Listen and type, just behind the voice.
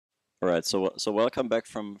All right, so welcome back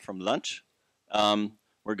from lunch.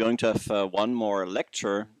 We're going to have one more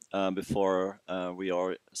lecture before we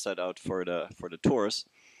are set out for the tours.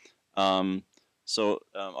 Our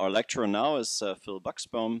lecturer now is Phil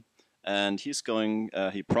Bucksbaum, and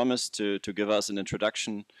he promised to give us an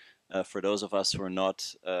introduction for those of us who are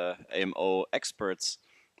not AMO experts.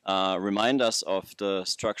 Remind us of the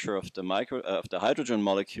structure of the hydrogen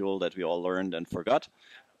molecule that we all learned and forgot,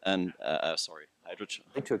 and sorry.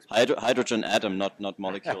 Hydrogen atom, not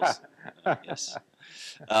molecules. Yes.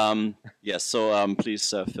 Yes. So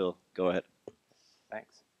please, Phil, go ahead.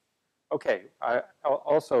 Thanks. Okay.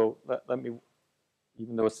 Also, let me,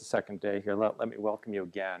 even though it's the second day here, let me welcome you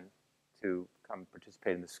again to come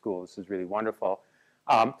participate in the school. This is really wonderful.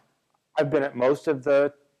 I've been at most of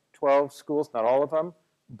the 12 schools, not all of them,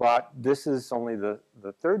 but this is only the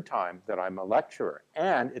third time that I'm a lecturer,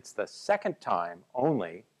 and it's the second time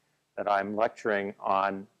only that I'm lecturing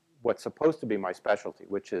on what's supposed to be my specialty,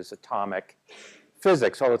 which is atomic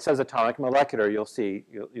physics. So it says atomic molecular, you'll see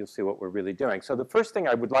what we're really doing. So the first thing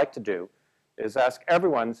I would like to do is ask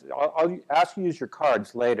everyone, I'll ask you to use your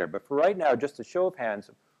cards later, but for right now, just a show of hands,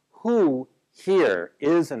 who here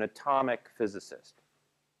is an atomic physicist?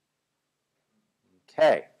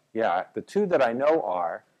 Okay, yeah, the two that I know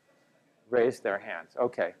are raised their hands.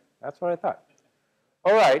 Okay, that's what I thought.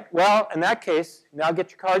 All right, well, in that case, now get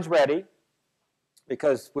your cards ready,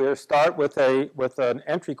 because we'll start with an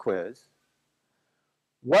entry quiz.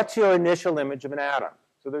 What's your initial image of an atom?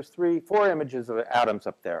 So there's 4 images of atoms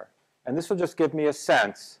up there. And this will just give me a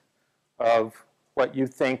sense of what you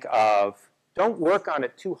think of. Don't work on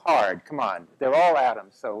it too hard. Come on, they're all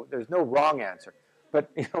atoms, so there's no wrong answer. But,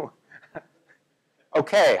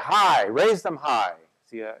 okay, high, raise them high.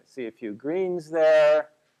 See a few greens there.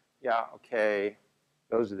 Yeah, okay.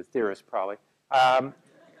 Those are the theorists, probably.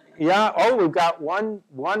 Yeah, oh, we've got one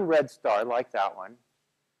red star, I like that one.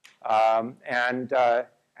 And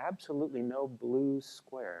absolutely no blue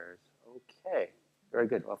squares. Okay, very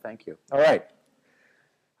good. Well, thank you. All right.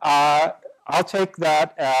 I'll take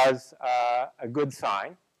that as a good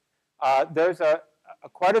sign. There's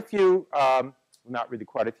quite a few, not really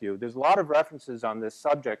quite a few, there's a lot of references on this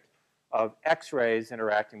subject of X-rays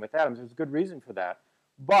interacting with atoms. There's a good reason for that.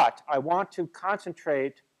 But I want to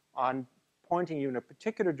concentrate on pointing you in a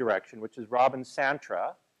particular direction, which is Robin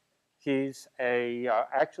Santra. He's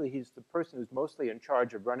actually, he's the person who's mostly in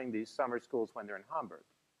charge of running these summer schools when they're in Hamburg.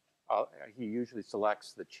 He usually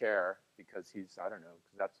selects the chair because he's, I don't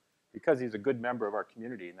know, because he's a good member of our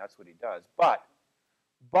community, and that's what he does.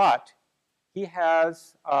 But he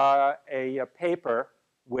has a paper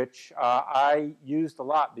which I used a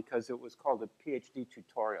lot because it was called a PhD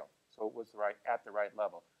tutorial. So it was at the right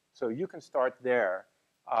level. So you can start there.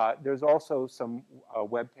 There's also some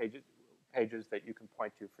web pages that you can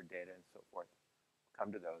point to for data and so forth.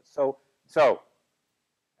 Come to those. So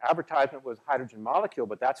advertisement was hydrogen molecule,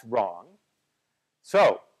 but that's wrong.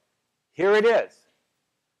 So here it is.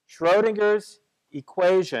 Schrodinger's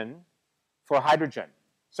equation for hydrogen.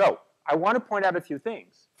 So I want to point out a few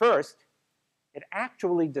things. First, it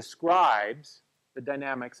actually describes the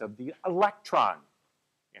dynamics of the electron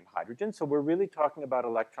in hydrogen. So we're really talking about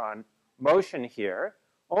electron motion here.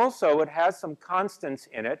 Also, it has some constants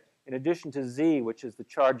in it. In addition to Z, which is the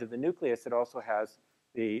charge of the nucleus, it also has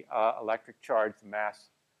the electric charge, the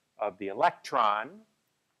mass of the electron,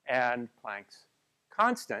 and Planck's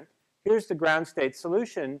constant. Here's the ground state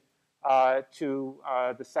solution to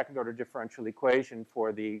the second order differential equation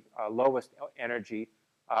for the lowest energy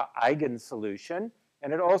eigensolution.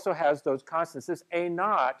 And it also has those constants. This A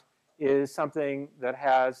naught is something that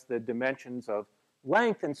has the dimensions of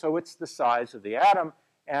length, and so it's the size of the atom.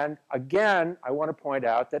 And again, I want to point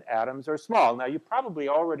out that atoms are small. Now, you probably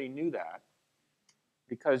already knew that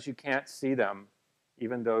because you can't see them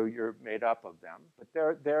even though you're made up of them. But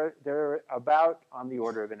they're about on the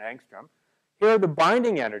order of an angstrom. Here are the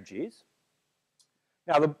binding energies.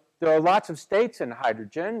 Now, there are lots of states in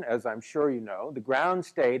hydrogen, as I'm sure you know. The ground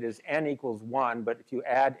state is n equals 1, but if you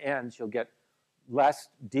add n's, you'll get less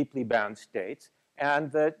deeply bound states.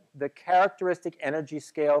 And the characteristic energy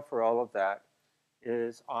scale for all of that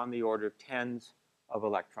is on the order of tens of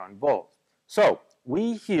electron volts. So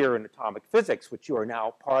we here in atomic physics, which you are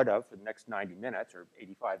now part of for the next 90 minutes or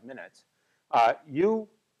 85 minutes, you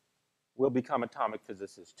will become atomic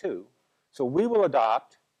physicists too. So we will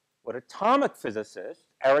adopt what atomic physicists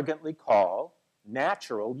arrogantly call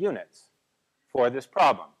natural units for this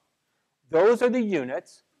problem. Those are the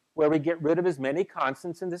units where we get rid of as many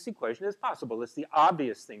constants in this equation as possible. It's the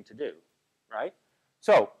obvious thing to do, right?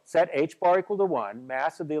 So set h bar equal to 1,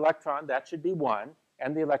 mass of the electron, that should be 1,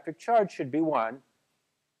 and the electric charge should be 1.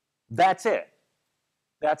 That's it.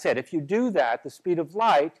 That's it. If you do that, the speed of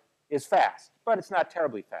light is fast, but it's not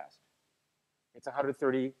terribly fast. It's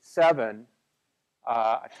 137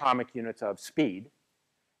 atomic units of speed.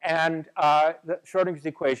 And the Schrodinger's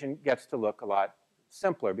equation gets to look a lot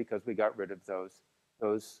simpler because we got rid of those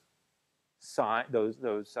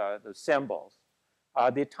symbols.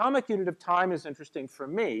 The atomic unit of time is interesting for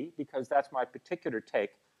me because that's my particular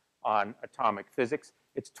take on atomic physics.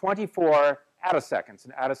 It's 24 attoseconds.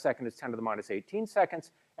 An attosecond is 10 to the minus 18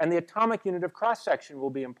 seconds. And the atomic unit of cross-section will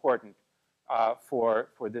be important for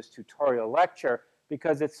this tutorial lecture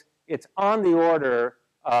because it's on the order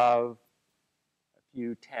of a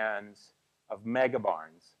few tens of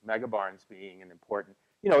megabarns, megabarns being an important,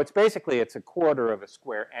 it's basically, it's a quarter of a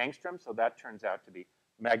square angstrom, so that turns out to be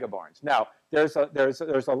megabarns. Now, there's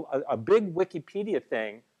a big Wikipedia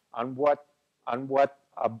thing on why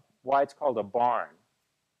it's called a barn.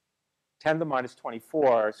 10 to the minus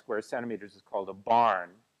 24 square centimeters is called a barn.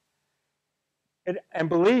 And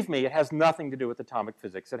believe me, it has nothing to do with atomic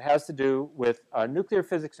physics. It has to do with nuclear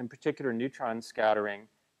physics, in particular neutron scattering.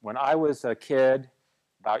 When I was a kid,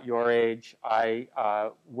 about your age, I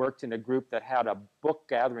worked in a group that had a book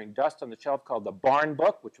gathering dust on the shelf called the Barn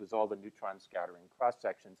Book, which was all the neutron scattering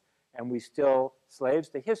cross-sections. And we still, slaves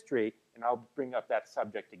to history, and I'll bring up that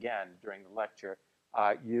subject again during the lecture,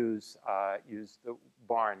 use the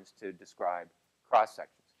barns to describe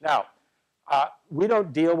cross-sections. Now, we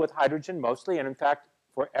don't deal with hydrogen mostly, and in fact,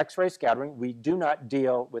 for X-ray scattering, we do not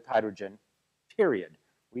deal with hydrogen, period.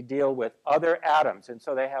 We deal with other atoms, and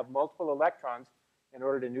so they have multiple electrons in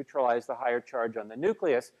order to neutralize the higher charge on the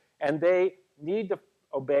nucleus, and they need to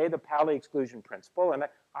obey the Pauli exclusion principle. And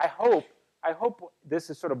I hope this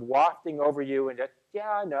is sort of wafting over you and just,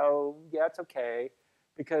 yeah, no, yeah, it's okay,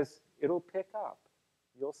 because it'll pick up.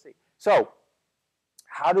 You'll see. So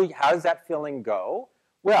how does that filling go?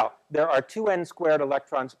 Well, there are 2n squared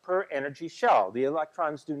electrons per energy shell. The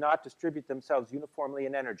electrons do not distribute themselves uniformly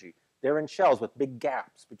in energy. They're in shells with big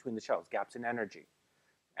gaps between the shells, gaps in energy.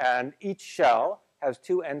 And each shell has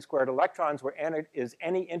 2n squared electrons where n is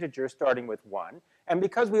any integer starting with 1. And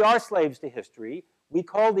because we are slaves to history, we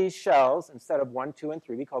call these shells, instead of 1, 2, and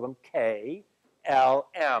 3, we call them K, L,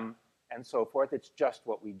 M, and so forth. It's just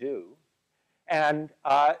what we do. And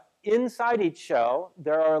inside each shell,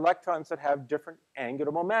 there are electrons that have different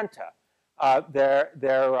angular momenta.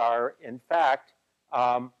 There are, in fact,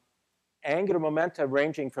 angular momenta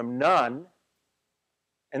ranging from none,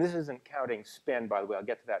 and this isn't counting spin, by the way, I'll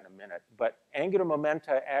get to that in a minute, but angular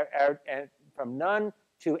momenta from none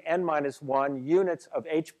to n minus 1 units of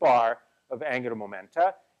h bar of angular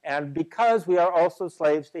momenta. And because we are also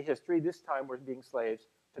slaves to history, this time we're being slaves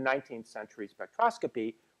to 19th century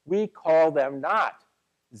spectroscopy, we call them not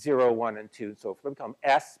 0, 1, and 2, and so forth. We become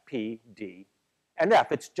S, P, D, and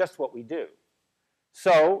F. It's just what we do.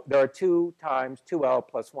 So there are 2 times 2L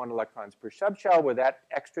plus 1 electrons per subshell, where that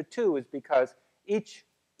extra 2 is because each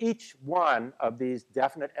one of these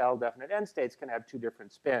definite L, definite N states can have 2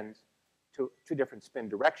 different spins, 2 different spin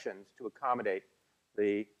directions to accommodate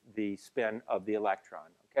the spin of the electron,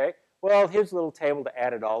 okay? Well, here's a little table to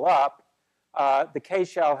add it all up. The K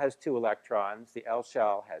shell has 2 electrons, the L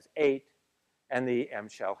shell has 8, and the M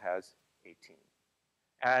shell has 18.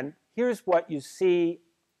 And here's what you see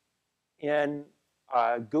in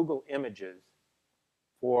Google Images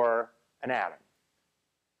for an atom.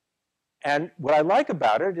 And what I like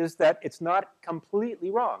about it is that it's not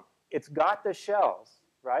completely wrong. It's got the shells,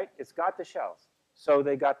 right? It's got the shells. So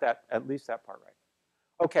they got that, at least that part right.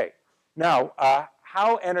 Okay, now,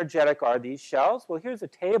 how energetic are these shells? Well, here's a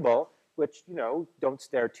table, which, don't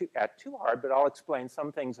stare at too hard, but I'll explain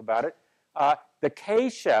some things about it. The K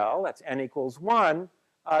shell, that's n equals 1,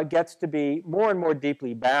 gets to be more and more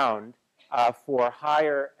deeply bound for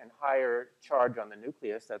higher and higher charge on the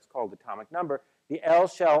nucleus. That's called atomic number. The L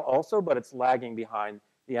shell also, but it's lagging behind,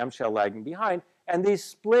 the M shell lagging behind. And these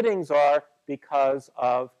splittings are because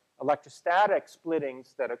of electrostatic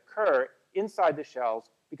splittings that occur inside the shells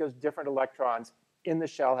because different electrons in the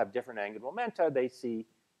shell have different angular momenta. They see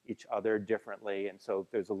each other differently, and so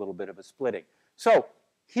there's a little bit of a splitting. So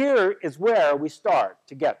here is where we start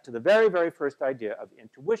to get to the very, very first idea of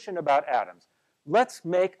intuition about atoms. Let's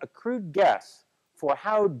make a crude guess for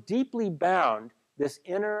how deeply bound this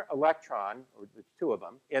inner electron, or the 2 of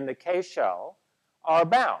them, in the K shell are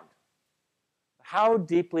bound. How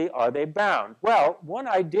deeply are they bound? Well, one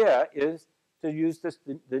idea is to use this,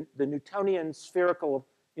 the Newtonian spherical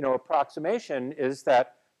approximation is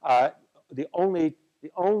that the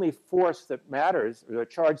only force that matters, or the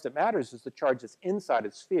charge that matters, is the charge that's inside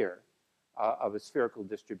a sphere of a spherical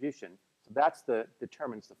distribution. So that's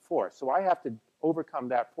determines the force. So I have to overcome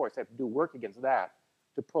that force. I have to do work against that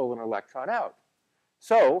to pull an electron out.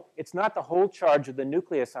 So it's not the whole charge of the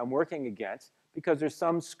nucleus I'm working against because there's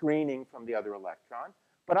some screening from the other electron.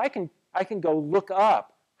 But I can go look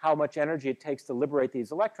up how much energy it takes to liberate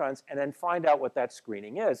these electrons and then find out what that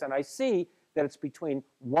screening is. And I see that it's between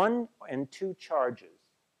 1 and 2 charges.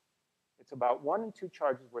 It's about 1 and 2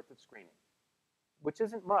 charges worth of screening, which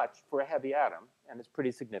isn't much for a heavy atom, and it's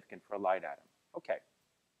pretty significant for a light atom. Okay.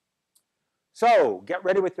 So get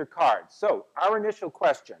ready with your cards. So our initial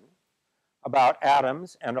question about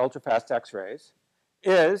atoms and ultrafast X-rays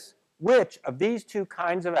is, which of these two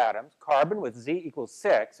kinds of atoms, carbon with Z equals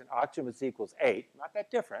 6 and oxygen with Z equals 8, not that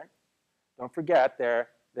different. Don't forget the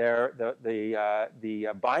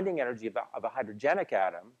binding energy of a hydrogenic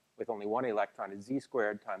atom with only 1 electron is Z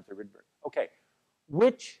squared times the Rydberg. Okay,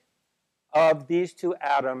 which of these two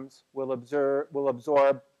atoms will absorb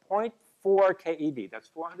 0.4 keV, that's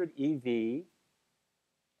 400 eV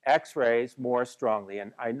X-rays more strongly.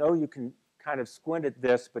 And I know you can kind of squint at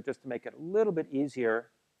this, but just to make it a little bit easier,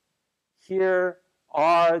 here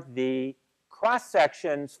are the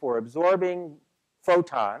cross-sections for absorbing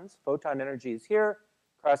photons. Photon energy is here,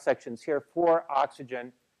 cross-sections here for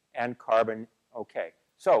oxygen and carbon. Okay,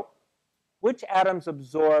 so which atoms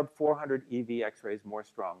absorb 400 eV X-rays more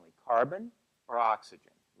strongly, carbon or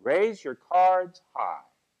oxygen? Raise your cards high.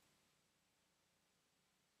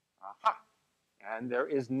 Aha. And there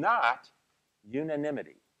is not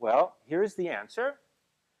unanimity. Well, here's the answer.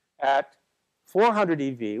 At 400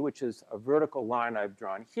 eV, which is a vertical line I've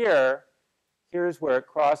drawn here, here's where it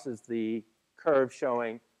crosses the curve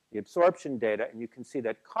showing the absorption data, and you can see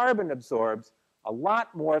that carbon absorbs a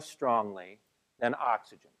lot more strongly than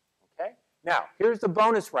oxygen. Okay? Now, here's the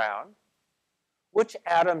bonus round. Which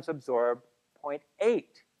atoms absorb 0.8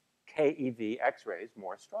 keV X-rays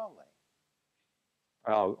more strongly?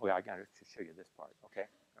 Oh, I got to show you this part. Okay.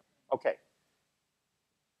 Okay.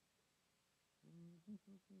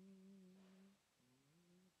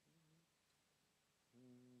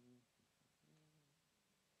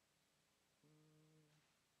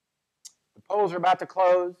 The polls are about to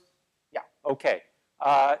close. Yeah. Okay.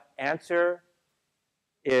 Answer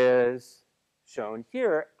is shown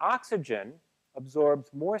here. Oxygen absorbs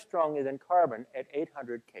more strongly than carbon at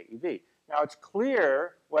 800 keV. Now, it's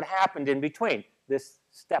clear what happened in between, this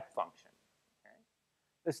step function. Okay?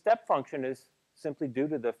 The step function is simply due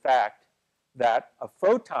to the fact that a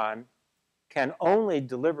photon can only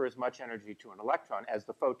deliver as much energy to an electron as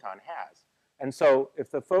the photon has. And so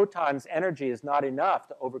if the photon's energy is not enough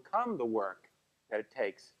to overcome the work that it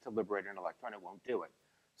takes to liberate an electron, it won't do it.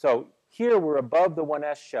 So here we're above the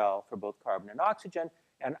 1s shell for both carbon and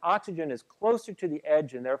oxygen is closer to the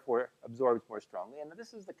edge and therefore absorbs more strongly. And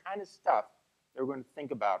this is the kind of stuff that we're going to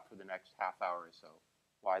think about for the next half hour or so,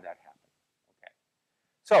 why that happened. Okay.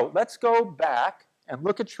 So let's go back and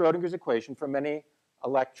look at Schrodinger's equation for many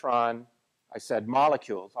electron, I said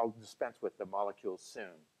molecules. I'll dispense with the molecules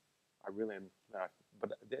soon. I really am not,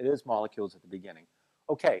 but it is molecules at the beginning.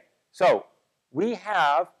 Okay, so we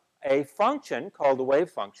have a function called the wave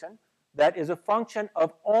function that is a function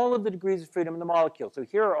of all of the degrees of freedom in the molecule. So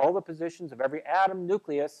here are all the positions of every atom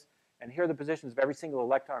nucleus, and here are the positions of every single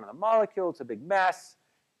electron in the molecule. It's a big mess,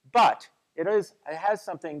 but it has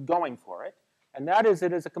something going for it, and that is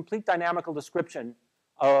it is a complete dynamical description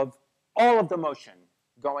of all of the motion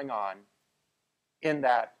going on in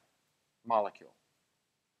that molecule.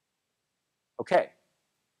 Okay.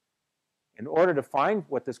 In order to find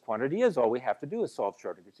what this quantity is, all we have to do is solve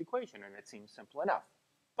Schrodinger's equation, and it seems simple enough.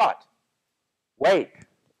 But wait,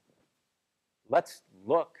 let's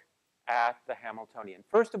look at the Hamiltonian.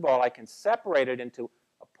 First of all, I can separate it into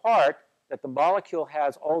a part that the molecule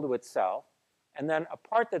has all to itself, and then a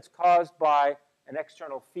part that's caused by an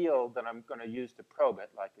external field that I'm going to use to probe it,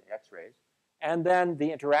 like the X-rays, and then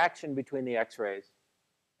the interaction between the X-rays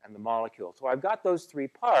and the molecule. So I've got those three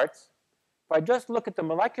parts. If I just look at the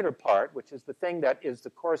molecular part, which is the thing that is the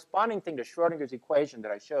corresponding thing to Schrodinger's equation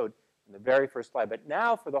that I showed in the very first slide, but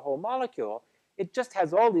now for the whole molecule, it just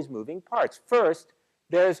has all these moving parts. First,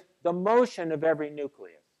 there's the motion of every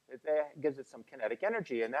nucleus. It gives it some kinetic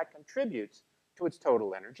energy, and that contributes to its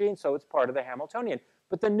total energy, and so it's part of the Hamiltonian.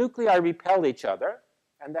 But the nuclei repel each other,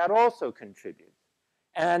 and that also contributes.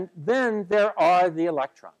 And then there are the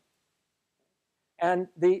electrons. And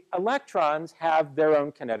the electrons have their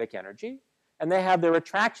own kinetic energy, and they have their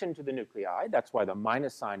attraction to the nuclei. That's why the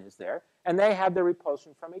minus sign is there. And they have their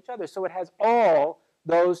repulsion from each other. So it has all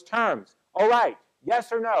those terms. All right,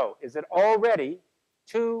 yes or no? Is it already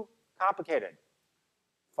too complicated?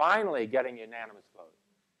 Finally getting unanimous vote.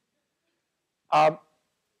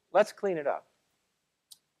 Let's clean it up.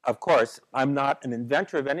 Of course, I'm not an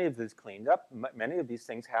inventor of any of this cleanup. Many of these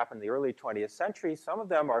things happened in the early 20th century. Some of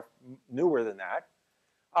them are newer than that.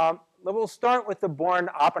 We'll start with the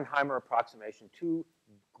Born-Oppenheimer approximation, two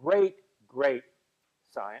great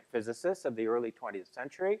physicists of the early 20th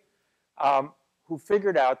century who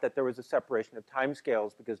figured out that there was a separation of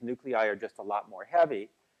timescales because nuclei are just a lot more heavy.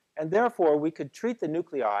 And therefore, we could treat the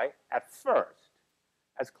nuclei at first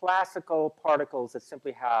as classical particles that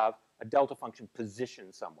simply have a delta function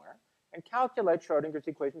position somewhere and calculate Schrodinger's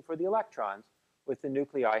equation for the electrons with the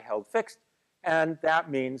nuclei held fixed. And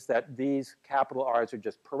that means that these capital R's are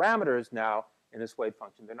just parameters now in this wave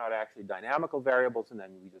function. They're not actually dynamical variables, and then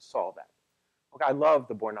we just solve that. Okay, I love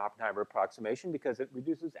the Born-Oppenheimer approximation because it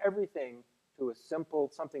reduces everything to a simple,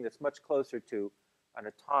 something that's much closer to an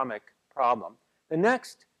atomic problem. The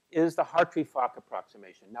next is the Hartree-Fock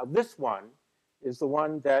approximation. Now this one is the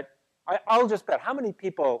one that I'll just bet how many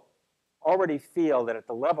people already feel that at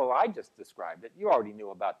the level I just described it, you already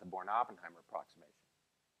knew about the Born-Oppenheimer approximation.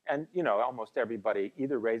 And you know, almost everybody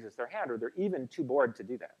either raises their hand or they're even too bored to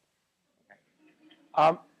do that.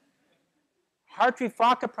 Okay.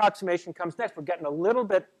 Hartree-Fock approximation comes next. We're getting a little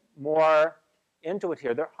bit more into it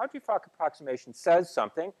here. The Hartree-Fock approximation says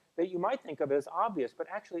something that you might think of as obvious, but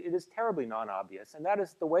actually it is terribly non-obvious, and that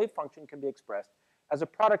is the wave function can be expressed as a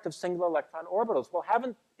product of single electron orbitals. Well,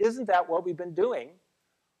 isn't that what we've been doing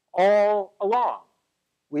all along?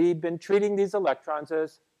 We've been treating these electrons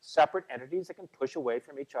as separate entities that can push away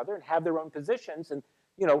from each other and have their own positions. And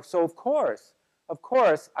you know, so of course,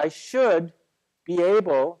 I should be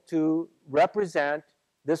able to represent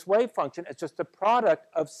this wave function as just a product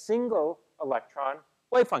of single electron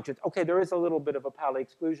wave functions. Okay, there is a little bit of a Pauli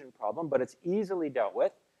exclusion problem, but it's easily dealt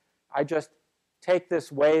with. I just take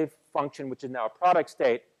this wave function, which is now a product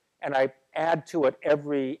state, and I add to it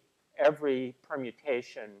every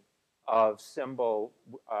permutation of symbol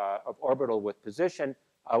of orbital with position,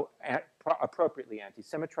 appropriately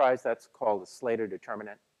anti-symmetrized. That's called the Slater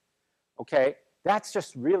determinant. Okay, that's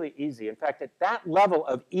just really easy. In fact, at that level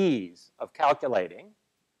of ease of calculating,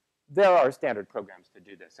 there are standard programs to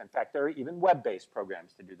do this. In fact, there are even web-based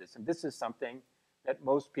programs to do this. And this is something that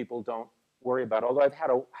most people don't worry about. Although I've had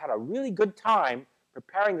a really good time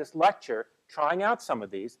preparing this lecture, trying out some of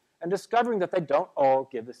these, and discovering that they don't all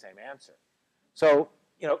give the same answer. So,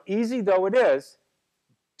 you know, easy though it is,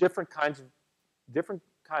 different kinds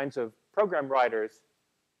of program writers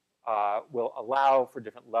will allow for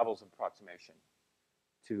different levels of approximation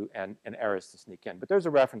and errors to sneak in. But there's a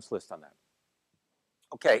reference list on that.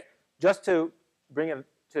 Okay, just to bring it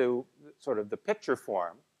to sort of the picture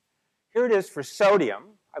form, here it is for sodium.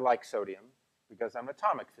 I like sodium because I'm an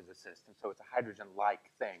atomic physicist, and so it's a hydrogen-like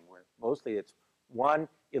thing where mostly it's one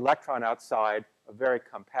electron outside a very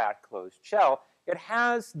compact closed shell. It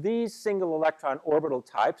has these single electron orbital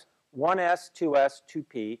types, 1s, 2s,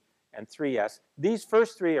 2p, and 3s. These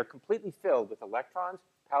first three are completely filled with electrons.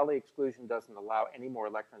 Pauli exclusion doesn't allow any more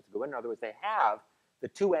electrons to go in. In other words, they have the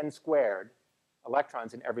 2n squared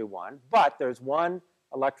electrons in every one, but there's one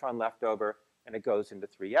electron left over, and it goes into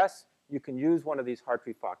 3s. You can use one of these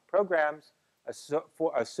Hartree-Fock programs,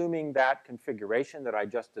 assuming that configuration that I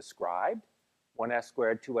just described, 1s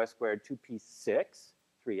squared, 2s squared, 2p6,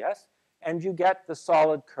 3s, and you get the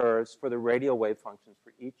solid curves for the radial wave functions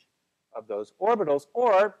for each of those orbitals.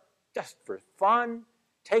 Or, just for fun,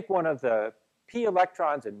 take one of the p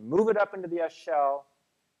electrons and move it up into the s shell.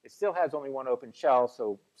 It still has only one open shell,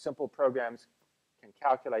 so simple programs can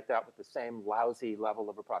calculate that with the same lousy level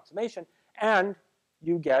of approximation, and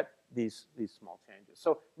you get these small changes.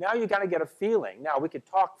 So now you got to get a feeling. Now we could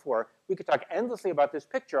talk endlessly about this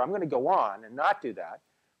picture. I'm going to go on and not do that,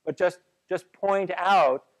 but just point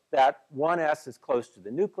out that 1s is close to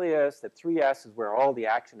the nucleus, that 3s is where all the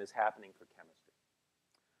action is happening for chemistry.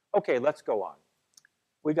 Okay, let's go on.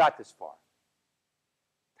 We got this far.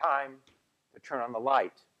 Time to turn on the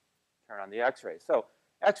light, turn on the X-rays. So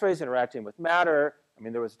X-rays interacting with matter. I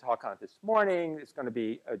mean, there was a talk on it this morning. It's going to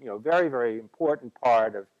be a very, very important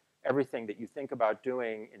part of everything that you think about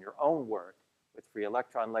doing in your own work with free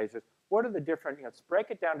electron lasers. What are the different, let's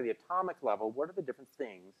break it down to the atomic level. What are the different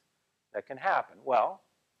things that can happen? Well,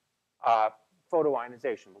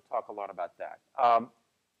 photoionization. We'll talk a lot about that.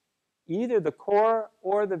 Either the core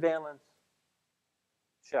or the valence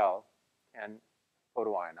shell can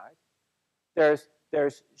photoionize.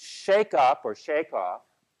 There's shake up or shake off,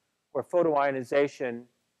 where photoionization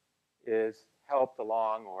is helped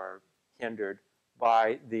along or hindered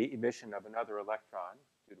by the emission of another electron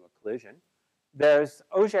due to a collision. There's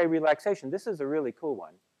Auger relaxation. This is a really cool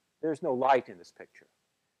one. There's no light in this picture.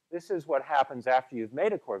 This is what happens after you've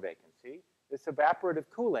made a core vacancy. This evaporative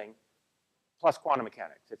cooling plus quantum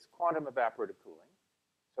mechanics. It's quantum evaporative cooling.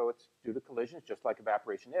 So it's due to collisions, just like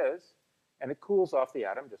evaporation is. And it cools off the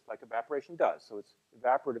atom just like evaporation does. So it's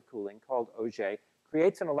evaporative cooling called Auger,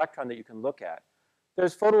 creates an electron that you can look at.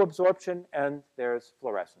 There's photoabsorption and there's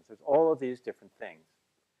fluorescence. There's all of these different things.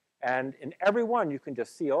 And in every one, you can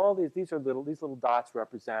just see all these. These little dots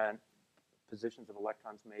represent positions of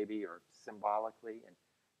electrons maybe, or symbolically. And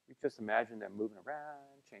you just imagine them moving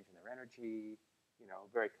around, changing their energy, you know,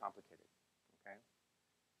 very complicated, okay?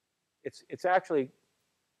 It's actually,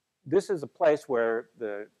 this is a place where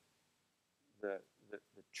the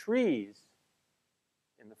trees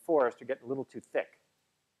in the forest are getting a little too thick,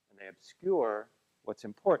 and they obscure what's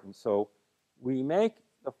important. So we make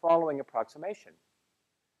the following approximation,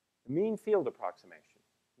 the mean field approximation.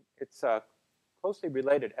 It's closely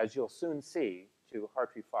related, as you'll soon see, to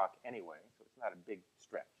Hartree-Fock anyway, so it's not a big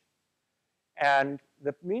stretch. And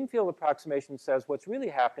the mean field approximation says what's really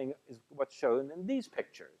happening is what's shown in these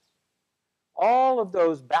pictures. All of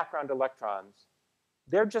those background electrons,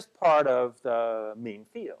 they're just part of the mean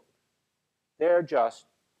field. They're just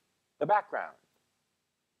the background.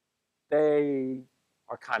 They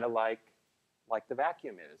are kind of like the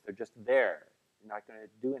vacuum is. They're just there. You're not going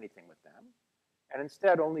to do anything with them. And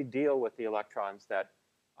instead only deal with the electrons that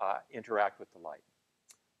interact with the light.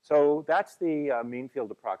 So that's the mean field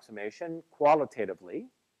approximation qualitatively.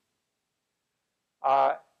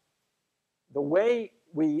 The way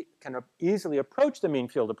we can easily approach the mean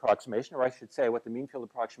field approximation, or I should say what the mean field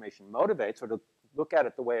approximation motivates, or to look at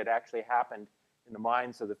it the way it actually happened in the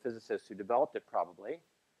minds of the physicists who developed it probably,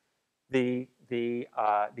 the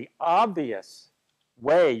obvious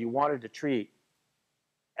way you wanted to treat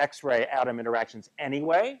X-ray atom interactions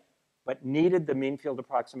anyway, but needed the mean field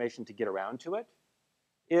approximation to get around to it,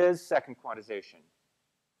 is second quantization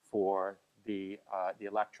for the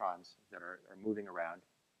electrons that are moving around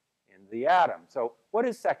in the atom. So what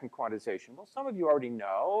is second quantization? Well, some of you already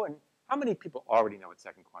know, and how many people already know what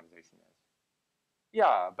second quantization is?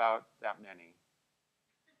 Yeah, about that many.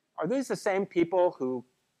 Are these the same people who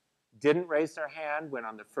didn't raise their hand when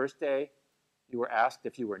on the first day you were asked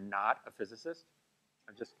if you were not a physicist?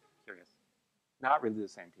 I'm just curious. Not really the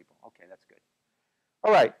same people. Okay, that's good.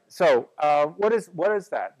 All right, so what is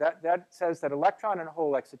that? That says that electron and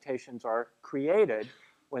hole excitations are created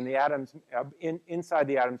when the atoms, inside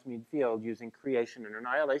the atom's mean field using creation and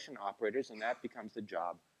annihilation operators, and that becomes the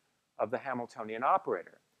job of the Hamiltonian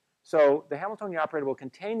operator. So the Hamiltonian operator will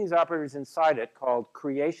contain these operators inside it called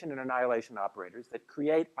creation and annihilation operators that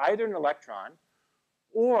create either an electron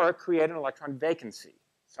or create an electron vacancy,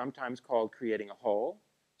 sometimes called creating a hole,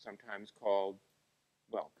 sometimes called,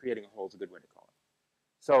 well, creating a hole is a good way to call it.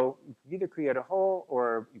 So you can either create a hole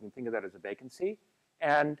or you can think of that as a vacancy.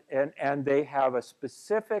 And they have a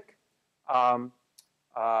specific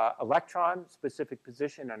electron, specific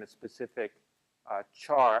position, and a specific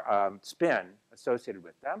spin associated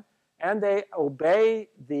with them. And they obey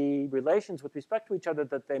the relations with respect to each other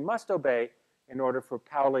that they must obey in order for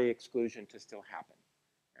Pauli exclusion to still happen.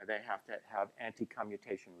 They have to have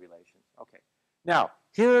anti-commutation relations. Okay. Now,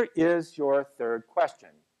 here is your third question,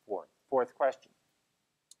 fourth question.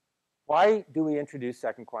 Why do we introduce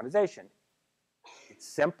second quantization? It's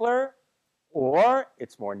simpler, or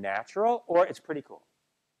it's more natural, or it's pretty cool.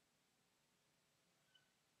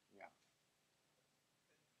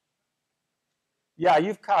 Yeah,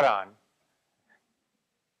 you've caught on.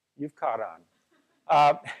 You've caught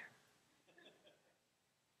on.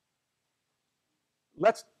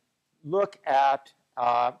 Let's look at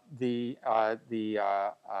the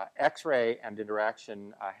X-ray and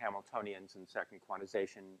interaction Hamiltonians in second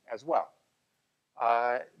quantization as well.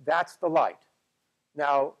 That's the light.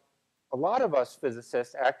 Now, a lot of us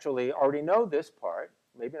physicists actually already know this part,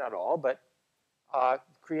 maybe not all, but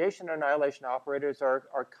creation and annihilation operators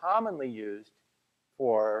are commonly used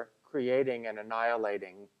for creating and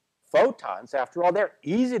annihilating photons. After all, they're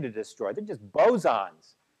easy to destroy. They're just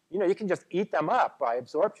bosons. You know, you can just eat them up by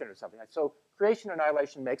absorption or something. So creation and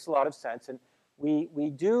annihilation makes a lot of sense. And we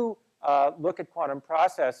do look at quantum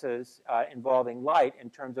processes involving light in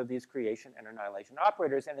terms of these creation and annihilation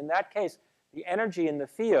operators. And in that case, the energy in the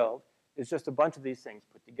field is just a bunch of these things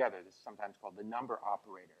put together. This is sometimes called the number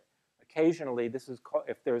operator. Occasionally, this is called,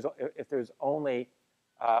 if there's only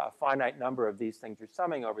a finite number of these things you're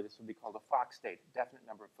summing over, this would be called a Fock state, definite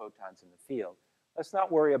number of photons in the field. Let's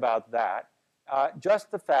not worry about that.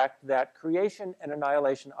 Just the fact that creation and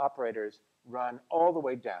annihilation operators run all the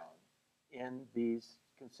way down in these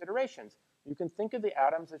considerations. You can think of the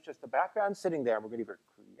atoms as just the background sitting there. We're going to either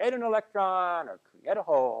create an electron or create a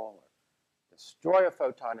hole or destroy a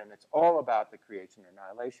photon, and it's all about the creation and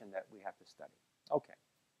annihilation that we have to study. Okay.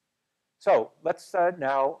 So let's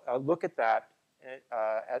now look at that,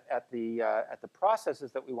 at the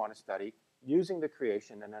processes that we want to study using the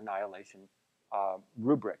creation and annihilation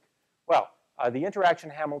rubric. Well, the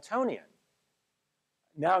interaction Hamiltonian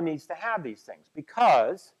now needs to have these things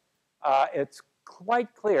because it's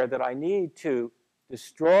quite clear that I need to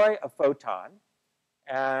destroy a photon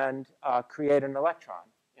and create an electron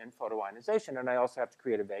in photoionization, and I also have to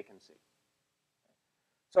create a vacancy.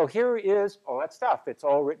 So here is all that stuff. It's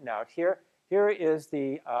all written out here. Here is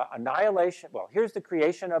the annihilation. Well, here's the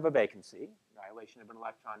creation of a vacancy. Annihilation of an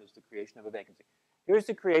electron is the creation of a vacancy. Here's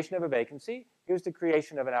the creation of a vacancy. Here's the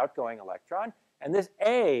creation of an outgoing electron. And this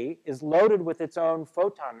A is loaded with its own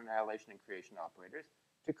photon annihilation and creation operators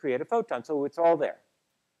to create a photon. So it's all there.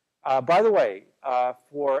 By the way,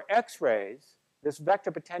 for X-rays, this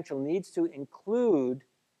vector potential needs to include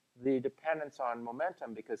the dependence on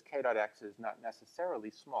momentum because k dot x is not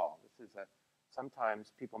necessarily small. This is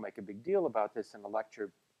sometimes people make a big deal about this in a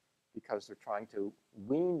lecture because they're trying to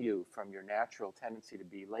wean you from your natural tendency to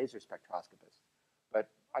be laser spectroscopists. But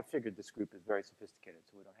I figured this group is very sophisticated,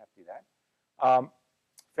 so we don't have to do that.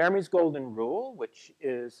 Fermi's golden rule, which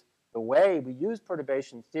is the way we use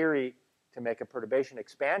perturbation theory to make a perturbation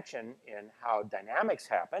expansion in how dynamics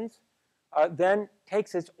happens, then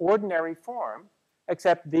takes its ordinary form,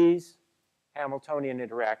 except these Hamiltonian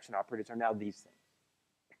interaction operators are now these things.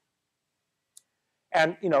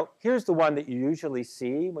 And here's the one that you usually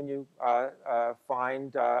see when you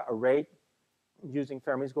find a rate using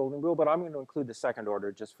Fermi's golden rule, but I'm going to include the second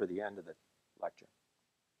order just for the end of the lecture.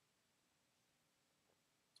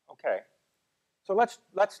 Okay, so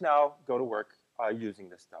let's now go to work using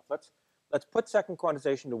this stuff. Let's put second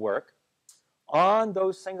quantization to work on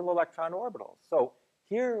those single electron orbitals. So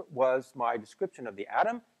here was my description of the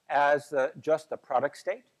atom as just a product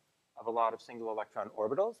state of a lot of single electron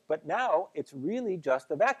orbitals, but now it's really just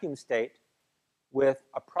a vacuum state with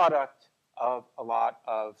a product of a lot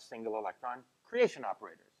of single electron creation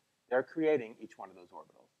operators. They're creating each one of those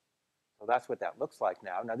orbitals. So that's what that looks like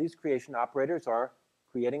now. Now these creation operators are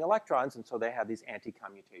creating electrons, and so they have these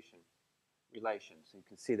anti-commutation relations. You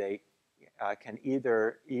can see they can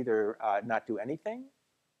either not do anything,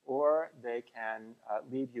 or they can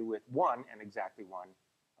leave you with one and exactly one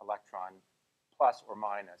electron plus or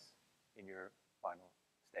minus in your final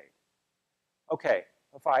state. Okay,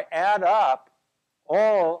 if I add up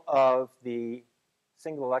all of the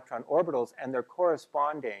single electron orbitals and their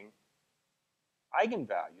corresponding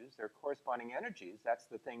eigenvalues, their corresponding energies, that's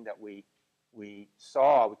the thing that we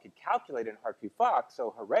saw we could calculate in Hartree-Fock,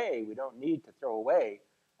 so hooray, we don't need to throw away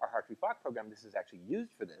our Hartree-Fock program. This is actually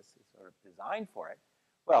used for this, it's sort of designed for it.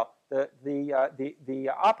 Well,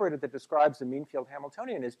 the operator that describes the mean field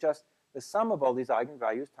Hamiltonian is just the sum of all these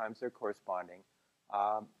eigenvalues times their corresponding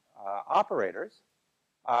operators.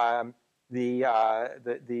 The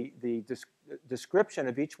description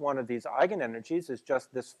of each one of these eigenenergies is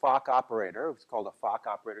just this Fock operator. It's called a Fock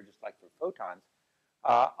operator, just like for photons,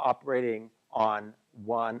 operating on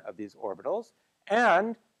one of these orbitals.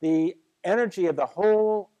 And the energy of the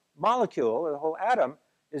whole molecule, or the whole atom,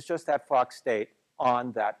 is just that Fock state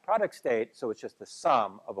on that product state, so it's just the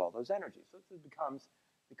sum of all those energies. So this becomes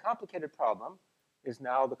the complicated problem is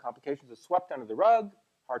now the complications are swept under the rug.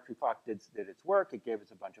 Hartree-Fock did its work. It gave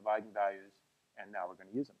us a bunch of eigenvalues, and now we're going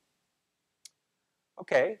to use them.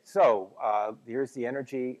 Okay, so here's the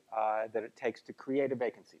energy that it takes to create a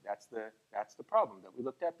vacancy. That's the problem that we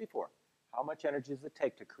looked at before. How much energy does it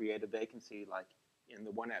take to create a vacancy like in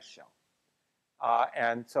the 1s shell?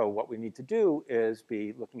 And so what we need to do is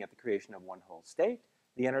be looking at the creation of one whole state.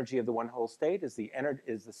 The energy of the one whole state is the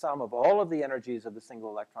sum of all of the energies of the single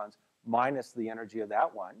electrons minus the energy of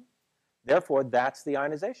that one. Therefore, that's the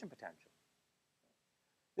ionization potential.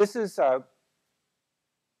 This is,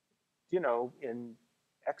 in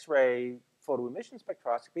X-ray photoemission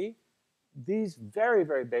spectroscopy, these very,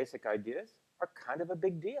 very basic ideas are kind of a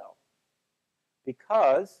big deal.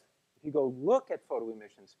 Because if you go look at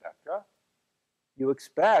photoemission spectra, you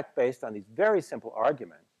expect, based on these very simple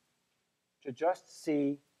arguments, to just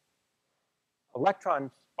see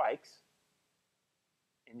electron spikes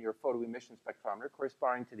in your photoemission spectrometer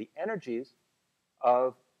corresponding to the energies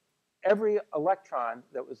of every electron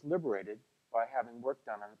that was liberated by having work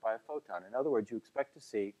done on it by a photon. In other words, you expect to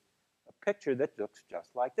see a picture that looks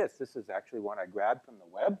just like this. This is actually one I grabbed from the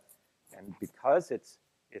web, and because it's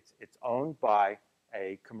owned by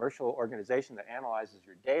a commercial organization that analyzes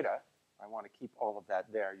your data, I want to keep all of that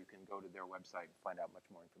there. You can go to their website and find out much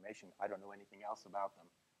more information. I don't know anything else about them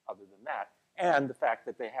other than that. And the fact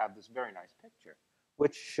that they have this very nice picture,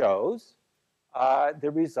 which shows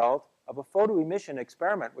the result of a photoemission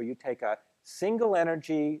experiment where you take a single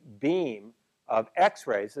energy beam of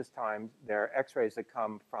X-rays. This time they're X-rays that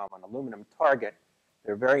come from an aluminum target.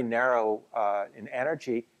 They're very narrow in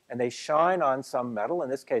energy, and they shine on some metal, in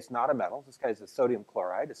this case not a metal, in this case is sodium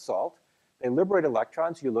chloride, a salt. They liberate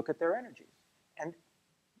electrons, you look at their energies. And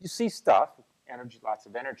you see stuff, energy, lots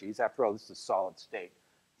of energies. After all, this is a solid state.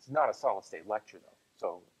 It's not a solid state lecture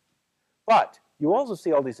though. But you also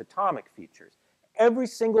see all these atomic features. Every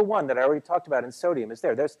single one that I already talked about in sodium is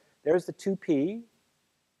there. There's the 2p,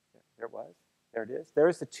 there it was, there it is.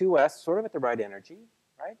 There's the 2s, sort of at the right energy,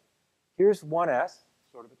 right? Here's 1s,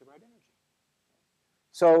 sort of at the right energy.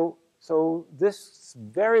 So this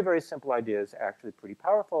very, very simple idea is actually pretty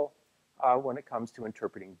powerful when it comes to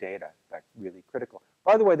interpreting data. In fact, really critical.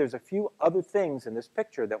 By the way, there's a few other things in this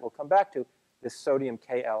picture that we'll come back to, this sodium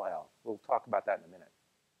KLL. We'll talk about that in a minute.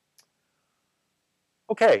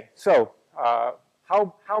 Okay, so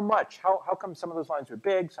how much? How come some of those lines are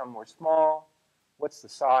big, some were small? What's the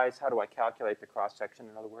size? How do I calculate the cross-section,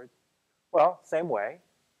 in other words? Well, same way.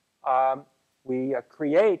 We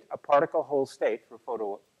create a particle hole state for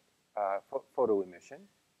photo emission.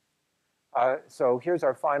 So here's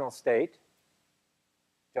our final state,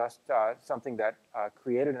 just something that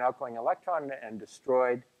created an outgoing electron and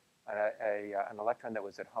destroyed an electron that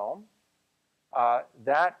was at home.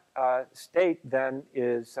 That state then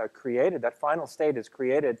is created, that final state is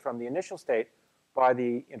created from the initial state by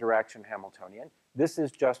the interaction Hamiltonian. This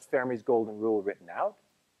is just Fermi's golden rule written out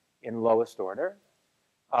in lowest order.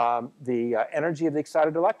 The energy of the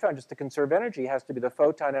excited electron, just to conserve energy, has to be the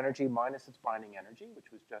photon energy minus its binding energy,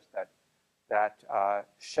 which was just that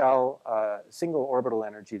shell single orbital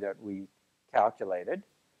energy that we calculated.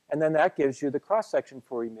 And then that gives you the cross-section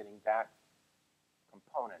for emitting that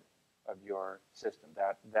component of your system,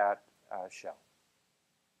 that shell.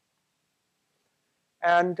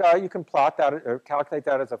 And you can plot that or calculate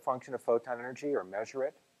that as a function of photon energy or measure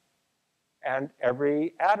it. And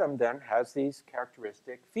every atom then has these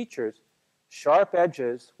characteristic features, sharp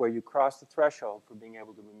edges where you cross the threshold for being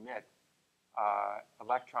able to emit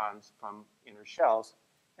electrons from inner shells.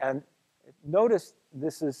 And notice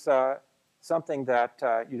this is something that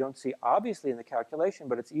you don't see obviously in the calculation,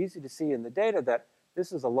 but it's easy to see in the data that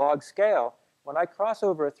this is a log scale. When I cross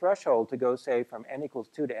over a threshold to go, say, from n equals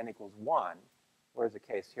 2 to n equals 1, where's the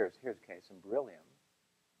case? Here's a case in beryllium.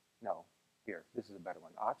 No, here, this is a better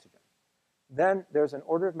one, oxygen. Then there's an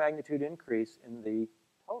order of magnitude increase in the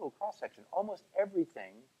total cross-section. Almost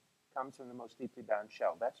everything comes from the most deeply bound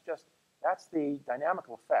shell. That's the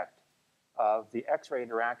dynamical effect of the X-ray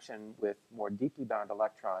interaction with more deeply bound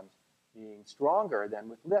electrons being stronger than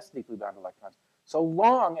with less deeply bound electrons, so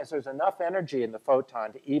long as there's enough energy in the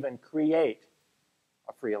photon to even create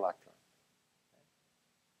a free electron.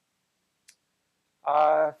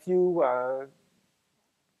 A few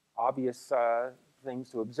obvious things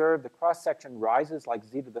to observe. The cross-section rises like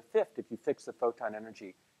z to the 5th if you fix the photon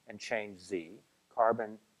energy and change z.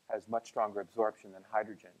 Carbon has much stronger absorption than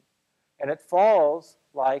hydrogen. And it falls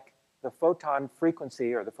like the photon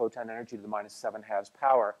frequency or the photon energy to the minus 7 halves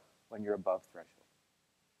power when you're above threshold.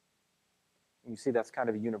 And you see that's kind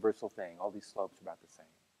of a universal thing. All these slopes are about the same.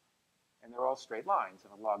 And they're all straight lines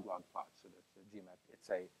in a log-log plot. So that's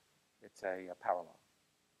it's a power law.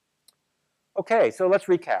 Okay, so let's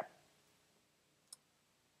recap.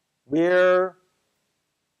 We're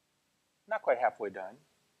not quite halfway done.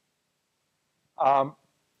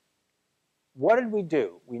 What did we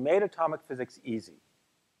do? We made atomic physics easy.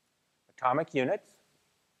 Atomic units,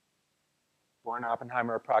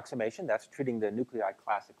 Born-Oppenheimer approximation, that's treating the nuclei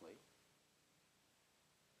classically.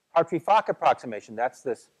 Hartree-Fock approximation, that's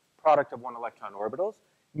this product of one electron orbitals.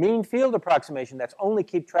 Mean field approximation, that's only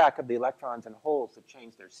keep track of the electrons and holes that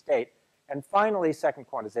change their state. And finally, second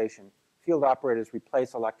quantization, field operators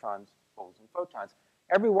replace electrons, holes, and photons.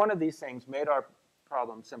 Every one of these things made our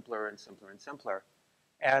problem simpler and simpler and simpler.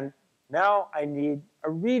 And now I need a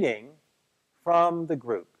reading from the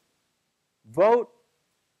group. Vote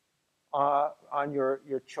on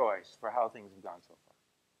your choice for how things have gone so far.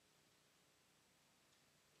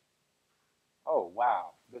 Oh,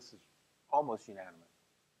 wow, this is almost unanimous.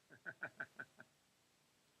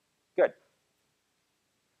 Good.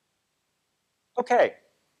 Okay.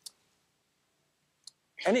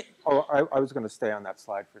 I was going to stay on that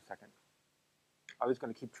slide for a second. I was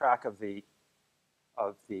going to keep track of the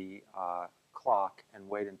clock and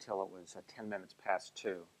wait until it was 10 minutes past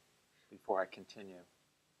 2 before I continue.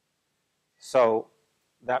 So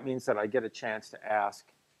that means that I get a chance to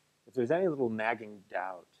ask if there's any little nagging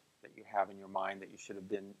doubt that you have in your mind that you should have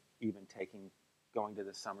been even going to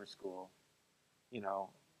the summer school. You know,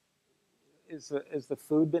 is the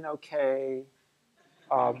food been okay?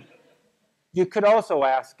 You could also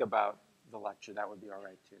ask about the lecture. That would be all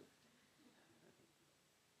right, too.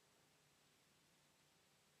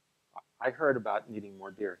 I heard about needing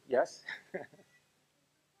more deer. Yes?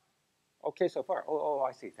 Okay, so far. Oh,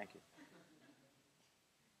 I see. Thank you.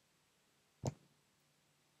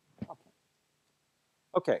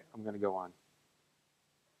 Okay, I'm going to go on.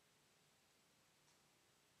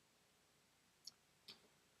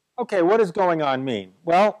 Okay, what does going on mean?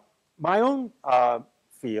 Well, my own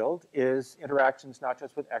field is interactions not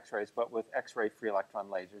just with X-rays, but with X-ray free electron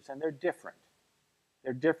lasers, and they're different.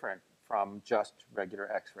 They're different from just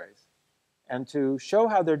regular X-rays. And to show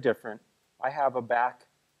how they're different, I have a back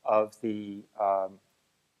of the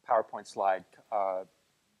PowerPoint slide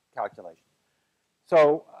calculation.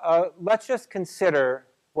 So let's just consider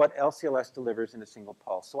what LCLS delivers in a single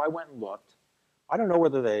pulse. So I went and looked. I don't know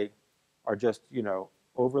whether they are just,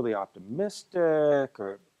 overly optimistic,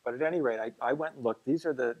 but at any rate, I went and looked. These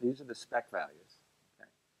are the spec values. Okay.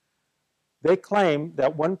 They claim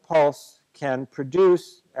that one pulse can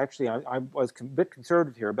produce, actually, I was a bit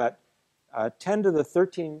conservative here, about 10 to the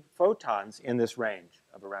 13 photons in this range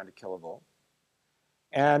of around a kilovolt.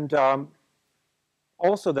 And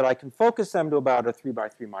also that I can focus them to about a 3 by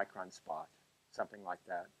 3 micron spot, something like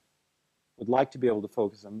that. Would like to be able to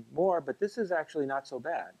focus them more, but this is actually not so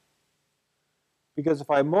bad. Because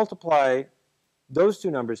if I multiply those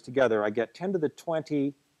two numbers together, I get 10 to the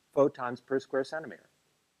 20 photons per square centimeter.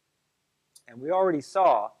 And we already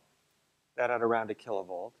saw that at around a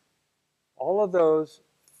kilovolt, all of those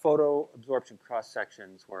photo absorption cross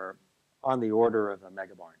sections were on the order of a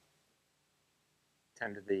megabarn,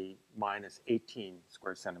 10 to the minus 18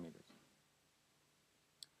 square centimeters.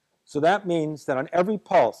 So that means that on every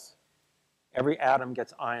pulse, every atom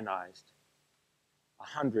gets ionized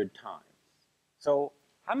 100 times. So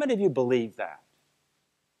how many of you believe that?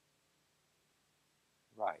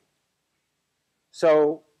 Right.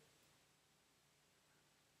 So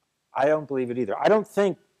I don't believe it either. I don't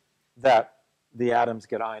think that the atoms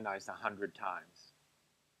get ionized 100 times.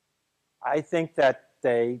 I think that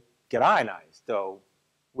they get ionized, though,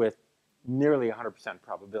 with nearly 100%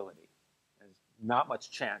 probability. There's not much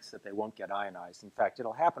chance that they won't get ionized. In fact,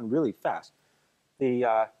 it'll happen really fast.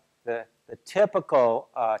 The typical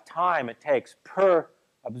time it takes per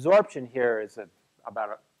absorption here is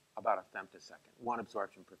about a femtosecond, one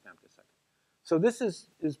absorption per femtosecond. So this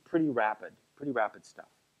is pretty rapid stuff.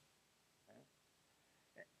 Okay?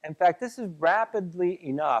 In fact, this is rapidly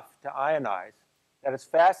enough to ionize that it's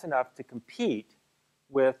fast enough to compete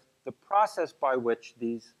with the process by which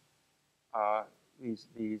these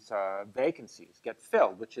vacancies get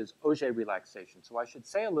filled, which is Auger relaxation. So I should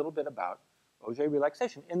say a little bit about Auger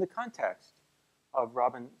relaxation in the context of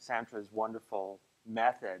Robin Santra's wonderful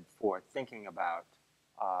method for thinking about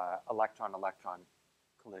electron-electron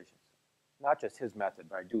collisions. Not just his method,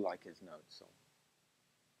 but I do like his notes, so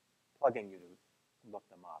plugging you to look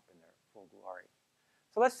them up in their full glory.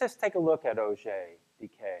 So let's just take a look at Auger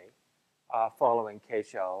decay following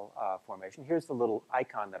K-shell formation. Here's the little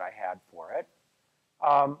icon that I had for it.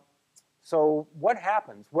 So what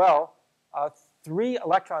happens? Well, 3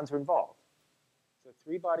 electrons are involved. It's a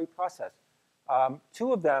 3-body process.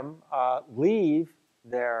 2 of them leave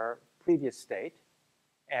their previous state,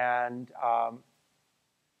 and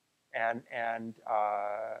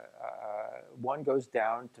one goes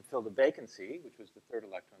down to fill the vacancy, which was the 3rd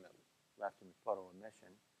electron that left in photo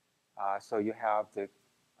emission. So you have the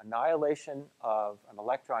annihilation of an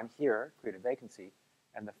electron here, create a vacancy,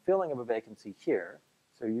 and the filling of a vacancy here.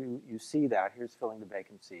 So you see that. Here's filling the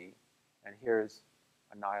vacancy, and here's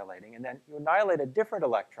annihilating. And then you annihilate a different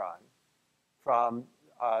electron from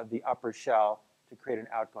the upper shell to create an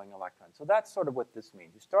outgoing electron. So that's sort of what this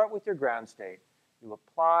means. You start with your ground state. You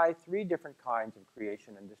apply 3 different kinds of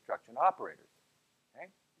creation and destruction operators. Okay?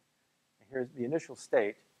 And here's the initial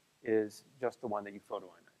state is just the one that you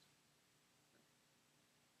photoionize.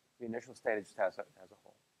 The initial state just has a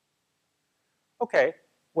hole. Okay,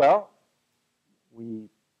 well, we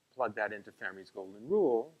plug that into Fermi's golden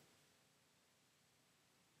rule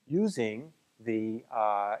using the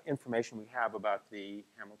information we have about the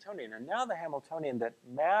Hamiltonian. And now the Hamiltonian that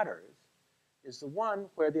matters is the one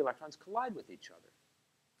where the electrons collide with each other.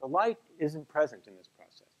 The light isn't present in this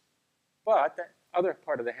process, but the other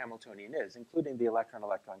part of the Hamiltonian is, including the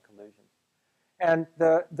electron-electron collision. And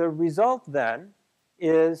the result then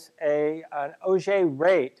is an Auger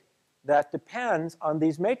rate that depends on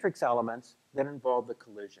these matrix elements that involve the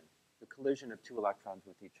collision of 2 electrons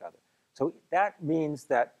with each other. So that means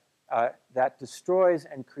that that destroys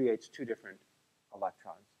and creates 2 different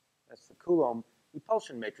electrons. That's the Coulomb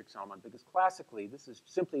repulsion matrix element, because classically this is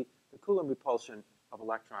simply the Coulomb repulsion of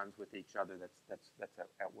electrons with each other that's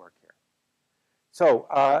at work here. So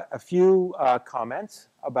a few comments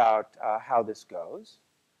about how this goes.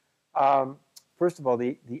 First of all,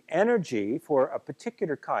 the energy for a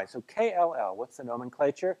particular kind, so KLL, what's the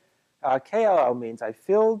nomenclature? KLL means I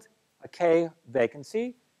filled a K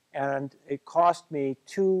vacancy, and it cost me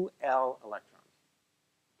 2 L electrons.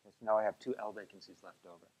 Okay, so now I have 2 L vacancies left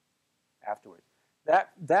over afterwards.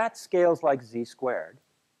 That scales like Z squared,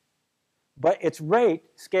 but its rate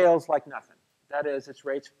scales like nothing. That is, its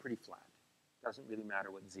rate's pretty flat. Doesn't really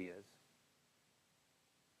matter what Z is.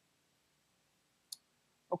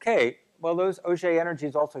 Okay, well, those Auger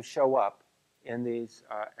energies also show up in these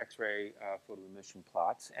X-ray photoemission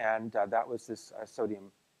plots, and that was this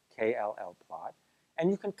sodium KLL plot.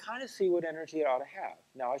 And you can kind of see what energy it ought to have.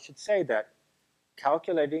 Now, I should say that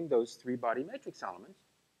calculating those 3-body matrix elements,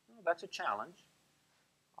 well, that's a challenge.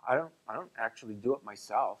 I don't actually do it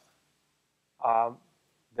myself.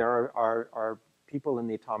 There are people in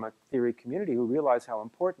the atomic theory community who realize how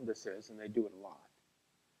important this is, and they do it a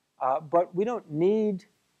lot. But we don't need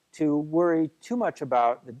to worry too much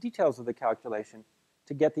about the details of the calculation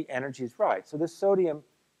to get the energies right. So this sodium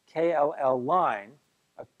KLL line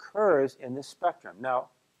occurs in this spectrum. Now,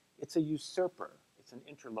 it's a usurper. It's an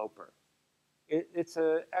interloper. It's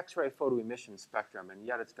an X-ray photoemission spectrum, and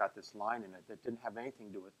yet it's got this line in it that didn't have anything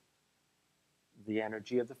to do with the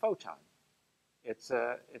energy of the photon. It's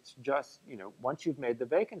just, once you've made the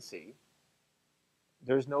vacancy,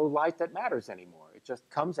 there's no light that matters anymore. It just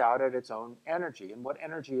comes out at its own energy. And what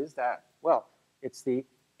energy is that? Well, it's the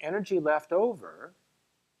energy left over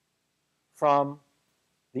from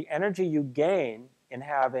the energy you gain in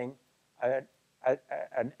having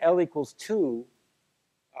an L equals 2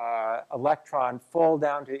 electron fall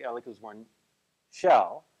down to the L equals 1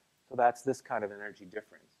 shell. So that's this kind of energy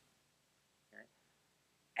difference. Okay?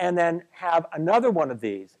 And then have another one of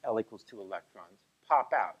these L equals 2 electrons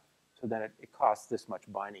pop out. So then it costs this much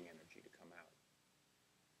binding energy to come out.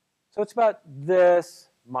 So it's about this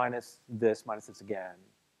minus this again.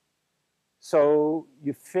 So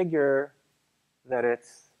you figure that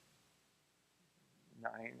it's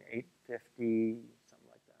 850, something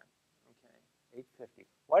like that. Okay, 850.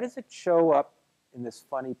 Why does it show up in this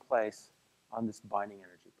funny place on this binding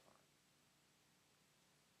energy plot?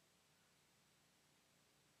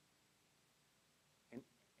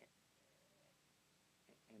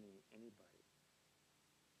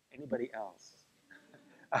 Anybody else?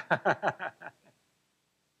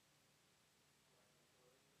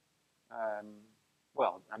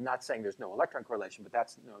 Well, I'm not saying there's no electron correlation, but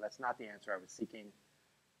that's not the answer I was seeking.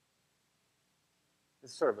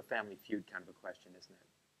 This is sort of a family feud kind of a question, isn't it?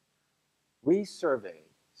 We surveyed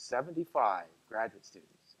 75 graduate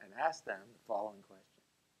students and asked them the following question.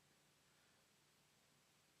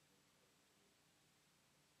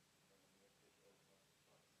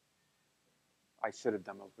 I should have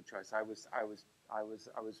done multiple choice. I was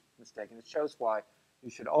mistaken. It shows why you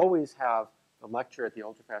should always have the lecture at the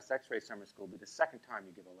Ultrafast X-ray summer school be the second time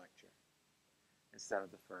you give a lecture instead of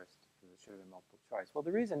the first, because it should have been multiple choice. Well,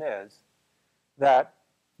 the reason is that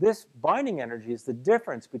this binding energy is the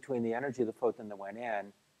difference between the energy of the photon that went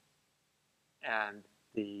in and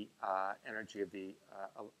the energy of the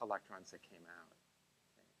electrons that came out.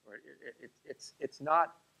 Okay? It's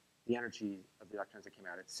not the energy of the electrons that came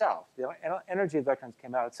out itself. The energy of the electrons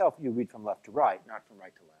came out itself, you read from left to right, not from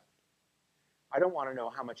right to left. I don't want to know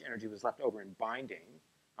how much energy was left over in binding.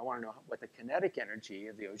 I want to know what the kinetic energy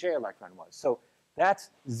of the Auger electron was. So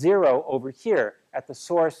that's 0 over here at the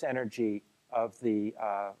source energy of the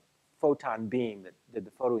photon beam that did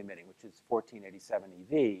the photoemitting, which is 1487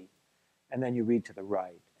 eV. And then you read to the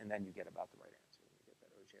right, and then you get about the right answer. You get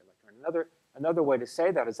that Auger electron. Another way to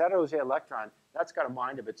say that is that Auger electron, that's got a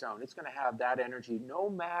mind of its own. It's going to have that energy no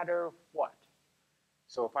matter what.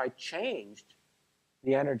 So if I changed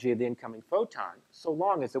the energy of the incoming photon, so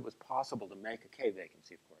long as it was possible to make a K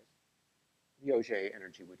vacancy, of course, the Auger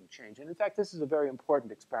energy wouldn't change. And in fact, this is a very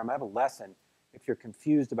important experimental lesson. If you're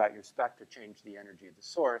confused about your spectra, change the energy of the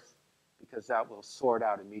source, because that will sort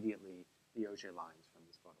out immediately the Auger lines from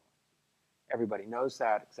this photon. Everybody knows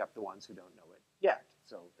that, except the ones who don't know it yet.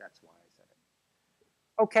 So that's why I said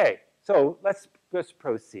it. Okay, so let's just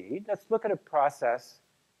proceed. Let's look at a process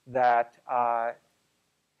that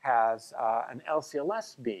has an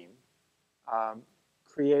LCLS beam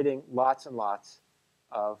creating lots and lots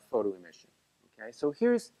of photoemission. Okay, so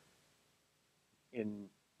here's, in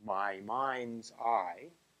my mind's eye,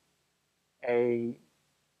 a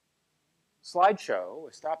slideshow,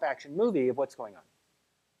 a stop-action movie of what's going on.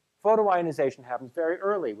 photoionization happens very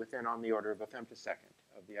early, within on the order of a femtosecond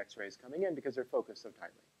of the X-rays coming in because they're focused so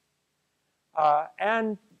tightly.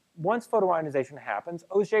 And once photoionization happens,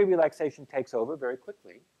 Auger relaxation takes over very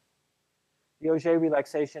quickly. The Auger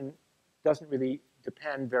relaxation doesn't really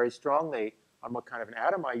depend very strongly on what kind of an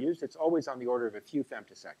atom I used. It's always on the order of a few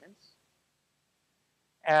femtoseconds.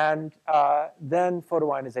 And then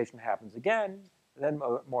photoionization happens again, then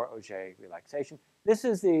more Auger relaxation. This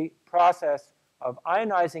is the process of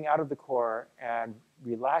ionizing out of the core and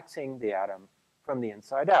relaxing the atom from the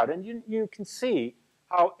inside out. And you can see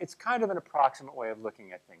how it's kind of an approximate way of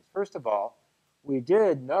looking at things. First of all, we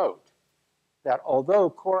did note that although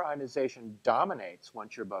core ionization dominates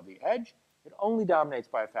once you're above the edge, it only dominates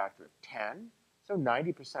by a factor of 10. So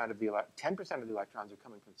 10% of the electrons are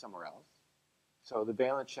coming from somewhere else. So the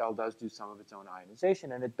valence shell does do some of its own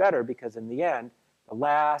ionization, and it's better because in the end, the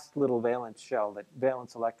last little valence shell, that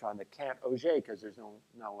valence electron that can't Auger because there's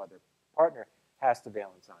no other partner, has to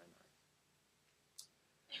valence ionize.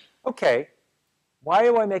 Okay, why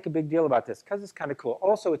do I make a big deal about this? Because it's kind of cool.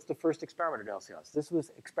 Also, it's the first experiment at LCLS. This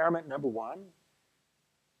was experiment number 1,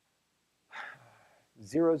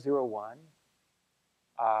 001.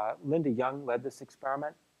 Linda Young led this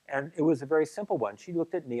experiment, and it was a very simple one. She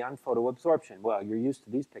looked at neon photoabsorption. Well, you're used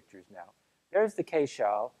to these pictures now. There's the K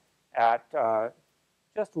shell at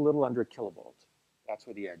just a little under a kilovolt. That's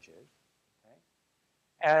where the edge is. Okay?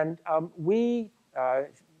 And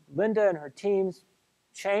Linda and her teams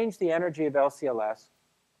changed the energy of LCLS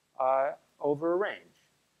over a range.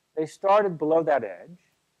 They started below that edge,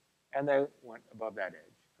 and they went above that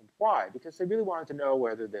edge. And why? Because they really wanted to know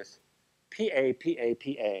whether this PA,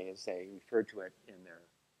 as they referred to it in their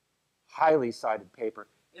highly cited paper,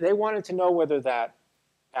 they wanted to know whether that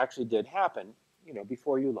actually did happen. You know,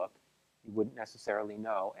 before you look, you wouldn't necessarily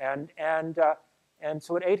know. And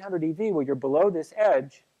so at 800 eV, where you're below this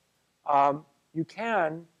edge, you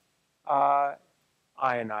can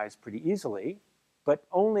ionize pretty easily, but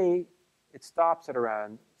only it stops at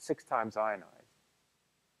around 6 times ionized.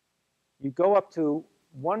 You go up to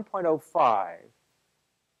 1.05.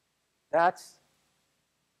 That's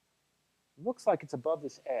looks like it's above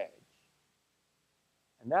this edge.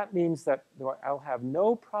 And that means that I'll have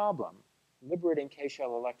no problem liberating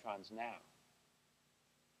K-shell electrons now.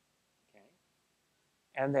 Okay?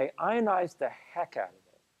 And they ionized the heck out of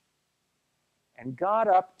it and got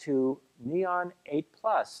up to neon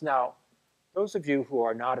 8+. Now, those of you who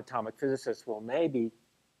are not atomic physicists will maybe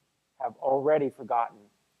have already forgotten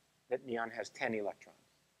that neon has 10 electrons.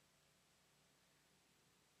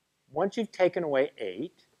 Once you've taken away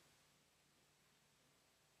 8,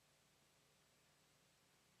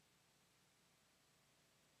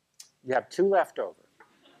 you have 2 left over.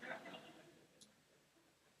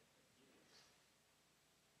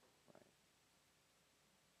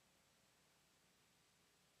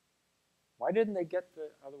 Why didn't they get the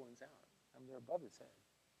other ones out? They're above this edge.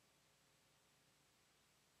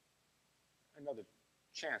 Another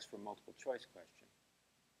chance for a multiple choice question.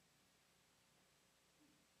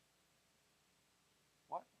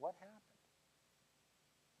 What happened?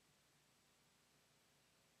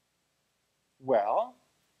 Well,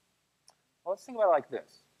 let's think about it like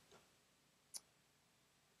this.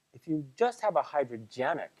 If you just have a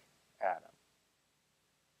hydrogenic atom,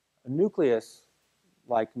 a nucleus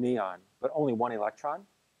like neon, but only 1 electron,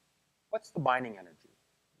 what's the binding energy?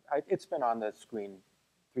 It's been on the screen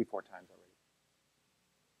 3-4 times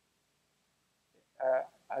already.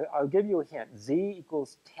 I'll give you a hint. Z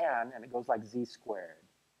equals 10, and it goes like Z squared.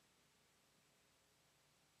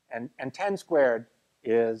 And 10 squared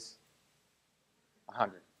is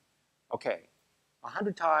 100. Okay,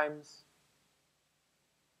 100 times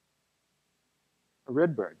a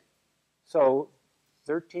Rydberg. So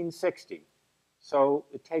 1360. So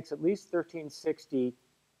it takes at least 1360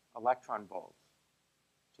 electron volts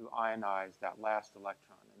to ionize that last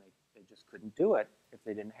electron. And they just couldn't do it if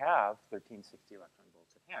they didn't have 1360 electron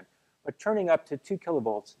volts at hand. But turning up to 2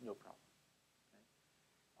 kilovolts, no problem.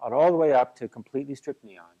 Okay? All the way up to completely stripped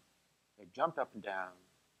neon. They jumped up and down.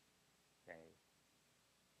 They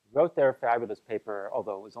wrote their fabulous paper,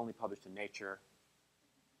 although it was only published in Nature.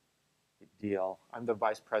 Big deal. I'm the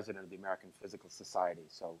vice president of the American Physical Society,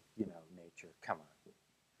 so, you know, Nature, come on.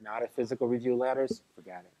 Not a physical review letters,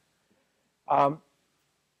 forget it.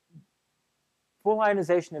 Full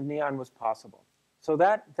ionization of neon was possible. So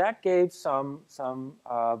that gave some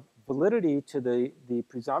validity to the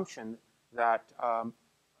presumption that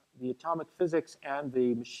the atomic physics and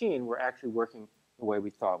the machine were actually working the way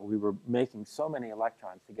we thought. We were making so many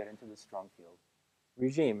electrons to get into the strong field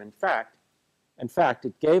regime. In fact,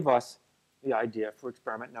 it gave us the idea for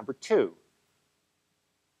experiment number 2.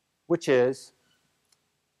 which is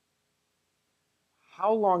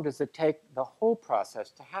how long does it take the whole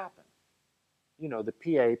process to happen? You know, the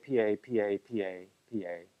PA, PA, PA, PA,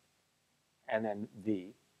 PA, and then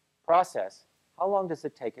V process. How long does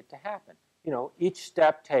it take it to happen? You know, each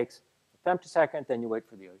step takes a femtosecond, then you wait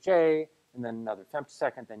for the OJ, and then another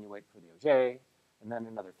femtosecond, then you wait for the OJ, and then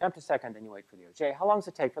another femtosecond, then you wait for the OJ. How long does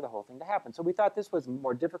it take for the whole thing to happen? So we thought this was a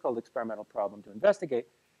more difficult experimental problem to investigate,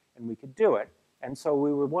 and we could do it. And so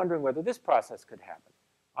we were wondering whether this process could happen.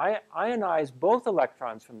 Ionize both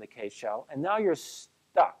electrons from the K shell, and now you're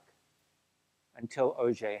stuck until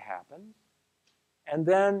OJ happens. And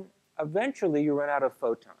then eventually you run out of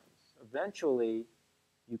photons. Eventually,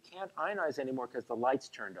 you can't ionize anymore because the light's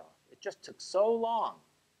turned off. It just took so long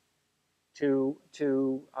to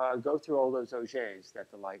go through all those OJs that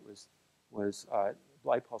the light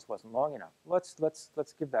light pulse wasn't long enough. Let's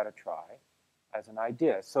give that a try as an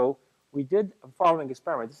idea. So we did a following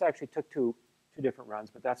experiment. This actually took two different runs,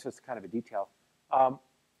 but that's just kind of a detail.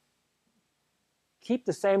 Keep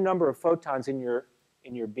the same number of photons in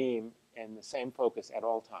your beam in the same focus at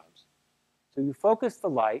all times. So you focus the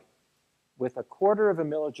light with 1/4 of a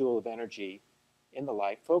millijoule of energy in the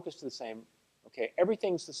light, focus to the same, okay,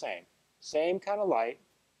 everything's the same kind of light,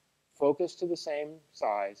 focus to the same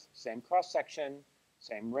size, same cross-section,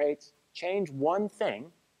 same rates. Change one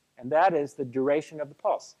thing, and that is the duration of the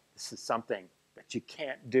pulse. This is something that you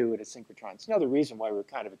can't do at a synchrotron. It's another reason why we're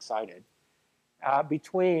kind of excited.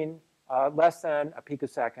 Between less than a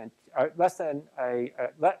picosecond, less than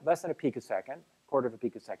a picosecond, 1/4 of a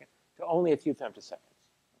picosecond, to only a few femtoseconds.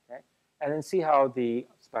 Okay, and then see how the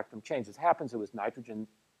spectrum changes. It happens it was nitrogen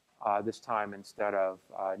this time instead of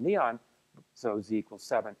neon, so Z equals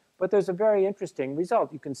 7. But there's a very interesting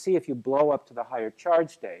result. You can see if you blow up to the higher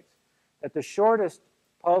charge states that the shortest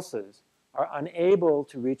pulses are unable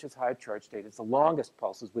to reach as high a charge state as the longest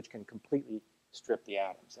pulses, which can completely strip the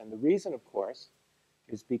atoms. And the reason, of course,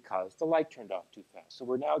 is because the light turned off too fast. So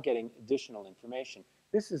we're now getting additional information.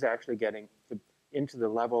 This is actually getting into the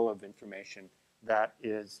level of information that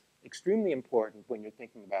is extremely important when you're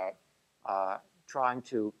thinking about trying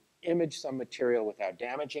to image some material without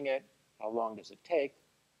damaging it. How long does it take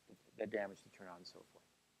the damage to turn on and so forth?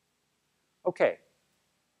 Okay.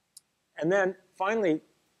 And then finally,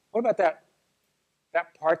 what about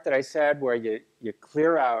that part that I said where you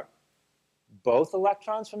clear out both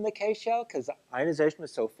electrons from the K shell because ionization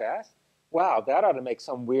was so fast? Wow, that ought to make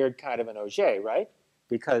some weird kind of an Auger, right?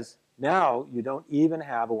 Because now you don't even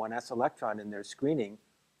have a 1s electron in there screening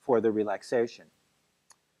for the relaxation.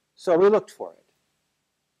 So we looked for it,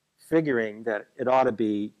 figuring that it ought to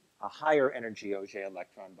be a higher energy Auger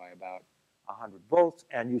electron by about 100 volts,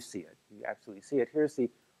 and you see it. You absolutely see it. Here's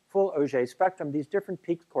the full Auger spectrum. These different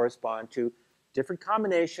peaks correspond to different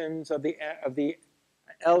combinations of the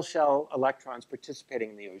L shell electrons participating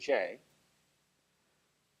in the Auger.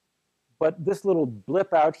 But this little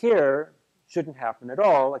blip out here shouldn't happen at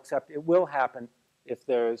all, except it will happen if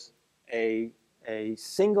there's a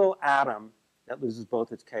single atom that loses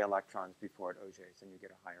both its K electrons before it Augers, and you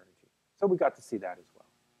get a higher energy. So we got to see that as well.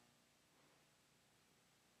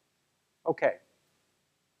 Okay.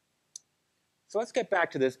 So let's get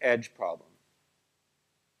back to this edge problem.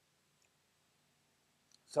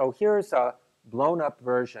 So here's a blown-up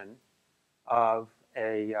version of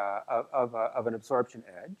an absorption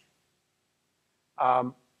edge.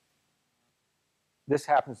 This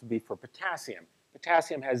happens to be for potassium.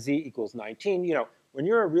 Potassium has Z equals 19. You know, when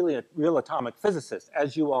you're a real atomic physicist,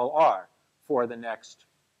 as you all are for the next,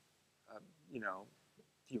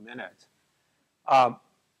 few minutes,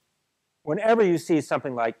 whenever you see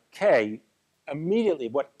something like K, immediately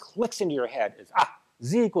what clicks into your head is,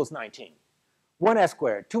 Z equals 19. 1s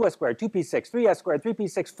squared, 2s squared, 2p6, 3s squared,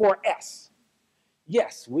 3p6, 4s.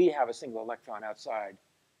 Yes, we have a single electron outside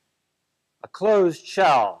a closed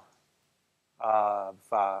shell of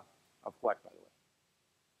what, by the way?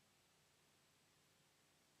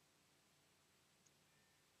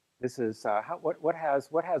 This is what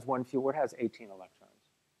has 18 electrons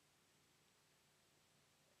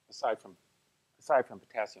aside from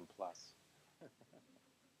potassium plus.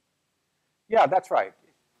 Yeah, that's right.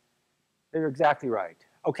 You're exactly right.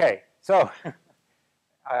 Okay, so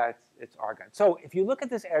it's argon. So if you look at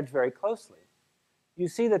this edge very closely, you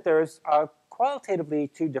see that there's qualitatively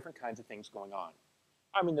two different kinds of things going on.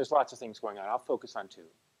 I mean, there's lots of things going on. I'll focus on two.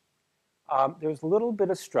 There's a little bit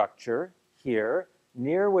of structure here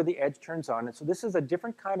near where the edge turns on. And so this is a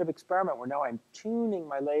different kind of experiment where now I'm tuning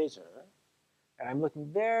my laser, and I'm looking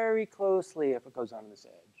very closely if it goes on this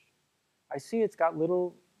edge. I see it's got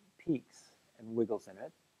little peaks and wiggles in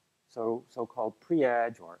it, so-called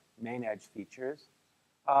pre-edge or main edge features.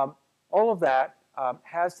 All of that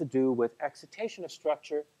has to do with excitation of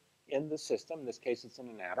structure in the system. In this case, it's in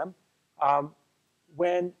an atom.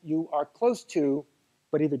 When you are close to,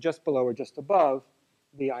 but either just below or just above,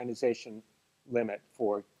 the ionization limit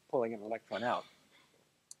for pulling an electron out.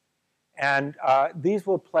 And these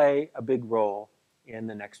will play a big role in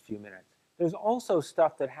the next few minutes. There's also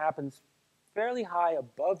stuff that happens fairly high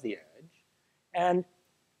above the edge. And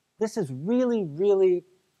this is really, really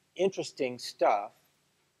interesting stuff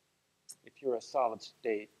if you're a solid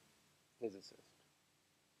state physicist,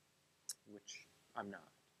 which I'm not.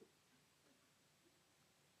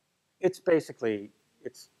 It's basically,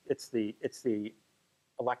 it's the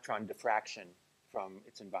electron diffraction from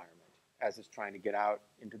its environment. As it's trying to get out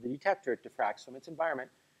into the detector, it diffracts from its environment.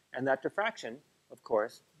 And that diffraction, of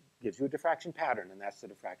course, gives you a diffraction pattern, and that's the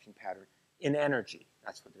diffraction pattern in energy.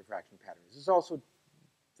 That's what the diffraction pattern is. There's also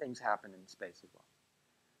things happen in space as well.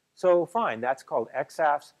 So fine, that's called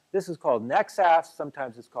XAFs. This is called NEXAFs.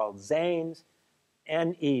 Sometimes it's called ZANEs.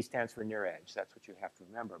 NE stands for near edge. That's what you have to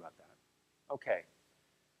remember about that. Okay.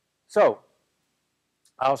 So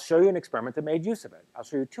I'll show you an experiment that made use of it. I'll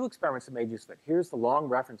show you two experiments that made use of it. Here's the long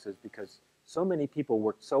references because so many people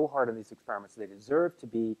worked so hard on these experiments. They deserve to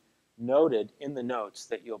be noted in the notes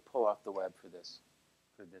that you'll pull off the web for this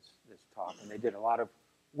talk. And they did a lot of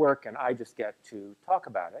work, and I just get to talk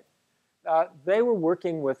about it. They were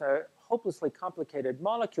working with a hopelessly complicated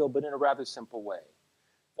molecule, but in a rather simple way.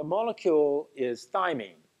 The molecule is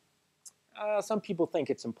thymine. Some people think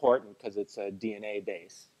it's important because it's a DNA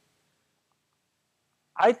base.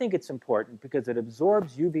 I think it's important because it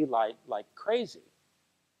absorbs UV light like crazy,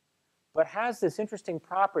 but has this interesting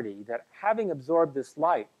property that having absorbed this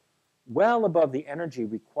light well above the energy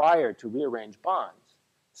required to rearrange bonds,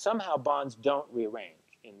 somehow bonds don't rearrange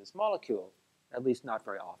in this molecule, at least not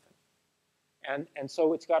very often. And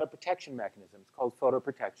so it's got a protection mechanism. It's called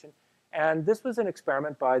photoprotection. And this was an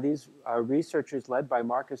experiment by these researchers led by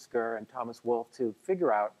Marcus Gurr and Thomas Wolfe to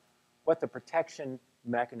figure out what the protection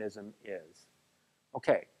mechanism is.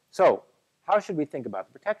 Okay, so how should we think about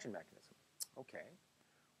the protection mechanism? Okay,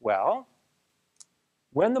 well,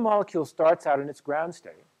 when the molecule starts out in its ground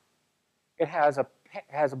state, it has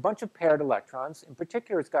a bunch of paired electrons. In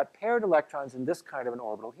particular, it's got paired electrons in this kind of an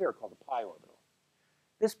orbital here called a pi orbital.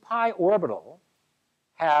 This pi orbital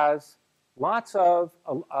has lots of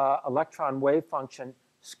electron wave function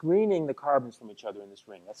screening the carbons from each other in this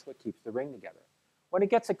ring. That's what keeps the ring together. When it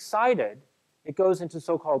gets excited, it goes into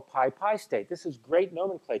so-called pi-pi state. This is great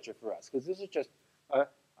nomenclature for us because this is just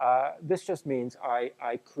this just means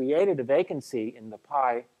I created a vacancy in the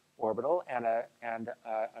pi orbital and an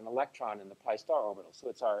electron in the pi star orbital. So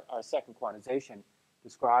it's our second quantization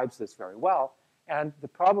describes this very well. And the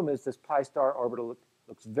problem is this pi star orbital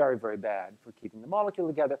looks very, very bad for keeping the molecule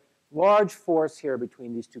together. Large force here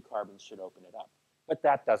between these two carbons should open it up. But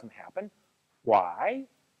that doesn't happen. Why?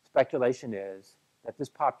 Speculation is that this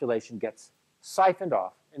population gets siphoned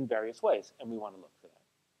off in various ways, and we want to look for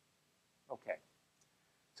that. Okay.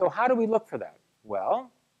 So how do we look for that?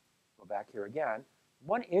 Well, go back here again.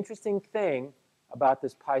 One interesting thing about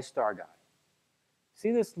this pi star guy.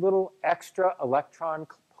 See this little extra electron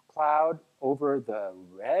cloud over the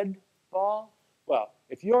red ball? Well,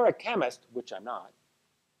 if you're a chemist, which I'm not,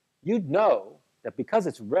 you'd know that because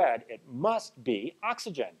it's red, it must be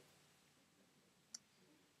oxygen.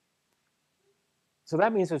 So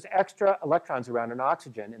that means there's extra electrons around an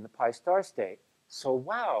oxygen in the pi star state. So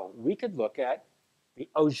wow, we could look at the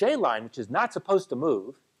Auger line, which is not supposed to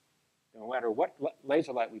move, no matter what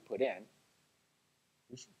laser light we put in.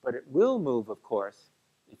 But it will move, of course,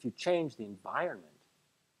 if you change the environment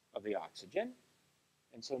of the oxygen.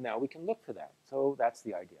 And so now we can look for that. So that's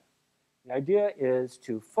the idea. The idea is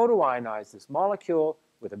to photoionize this molecule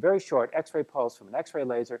with a very short X-ray pulse from an X-ray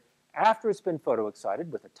laser after it's been photoexcited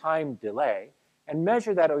with a time delay and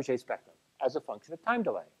measure that Auger spectrum as a function of time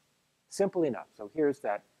delay. Simple enough. So here's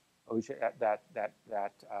that Auger, that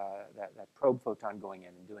probe photon going in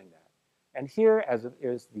and doing that. And here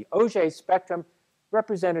is the Auger spectrum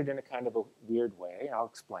represented in a kind of a weird way. I'll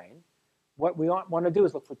explain. What we want to do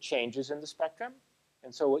is look for changes in the spectrum.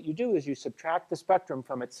 And so what you do is you subtract the spectrum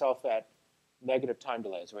from itself at negative time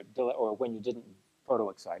delays or when you didn't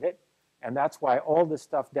photoexcite it. And that's why all this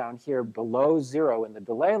stuff down here below 0 in the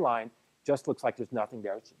delay line just looks like there's nothing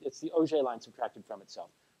there. It's the Auger line subtracted from itself.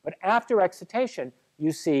 But after excitation,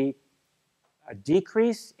 you see a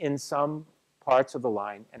decrease in some parts of the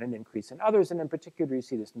line and an increase in others. And in particular, you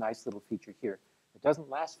see this nice little feature here. It doesn't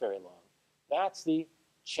last very long. That's the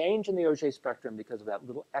change in the Auger spectrum because of that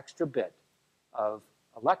little extra bit of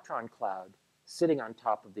electron cloud sitting on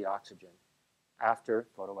top of the oxygen after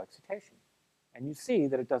photoexcitation. And you see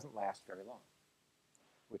that it doesn't last very long,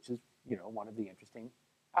 which is, one of the interesting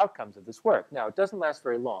outcomes of this work. Now, it doesn't last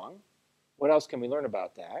very long. What else can we learn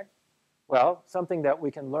about that? Well, something that we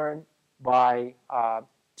can learn by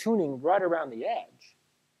tuning right around the edge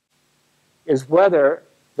is whether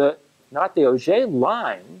not the Auger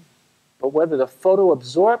line, but whether the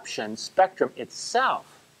photoabsorption spectrum itself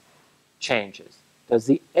changes. Does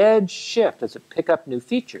the edge shift? Does it pick up new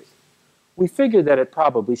features? We figured that it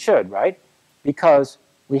probably should, right? Because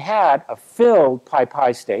we had a filled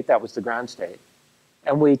pi-pi state, that was the ground state,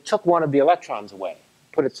 and we took one of the electrons away,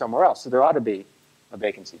 put it somewhere else. So there ought to be a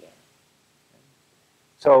vacancy there.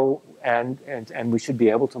 So, and we should be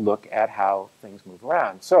able to look at how things move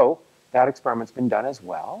around. So that experiment's been done as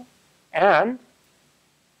well. And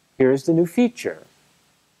here's the new feature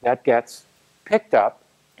that gets picked up.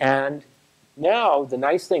 And now the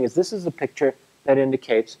nice thing is this is a picture that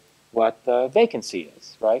indicates what the vacancy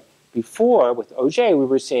is, right? Before, with Auger, we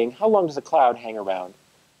were seeing how long does a cloud hang around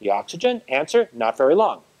the oxygen? Answer, not very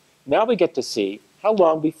long. Now we get to see how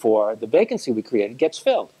long before the vacancy we created gets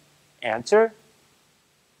filled. Answer,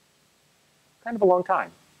 kind of a long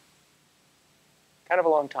time. Kind of a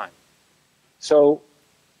long time. So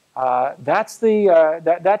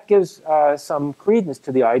that gives some credence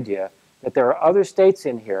to the idea that there are other states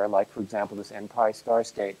in here, like, for example, this n-pi star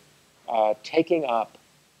state, taking up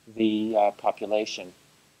the population,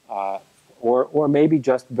 or maybe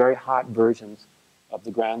just very hot versions of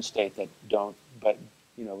the ground state that don't, but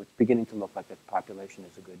it's beginning to look like the population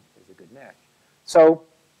is a good match. So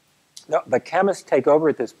the chemists take over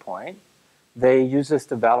at this point. They use this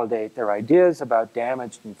to validate their ideas about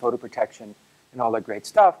damage and photoprotection and all that great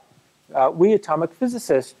stuff. We atomic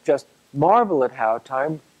physicists just marvel at how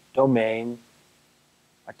time domain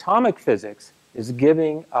atomic physics is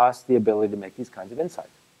giving us the ability to make these kinds of insights.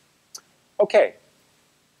 Okay.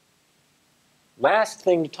 Last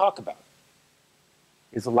thing to talk about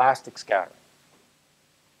is elastic scattering.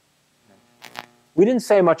 We didn't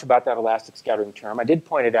say much about that elastic scattering term. I did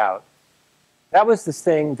point it out. That was this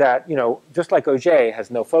thing that, just like Auger has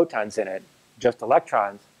no photons in it, just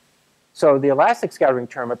electrons. So the elastic scattering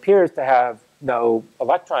term appears to have no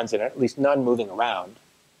electrons in it, at least none moving around.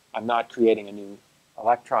 I'm not creating a new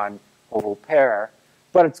electron hole pair,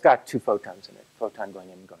 but it's got two photons in it, photon going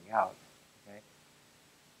in and going out. Okay?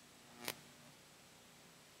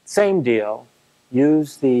 Same deal.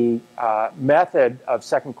 Use the method of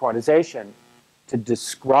second quantization to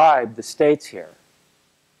describe the states here.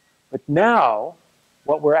 But now,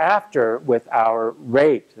 what we're after with our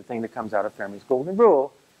rate, the thing that comes out of Fermi's golden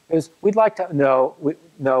rule, is we'd like to know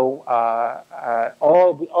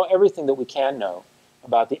everything that we can know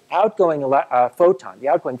about the outgoing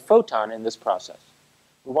photon in this process.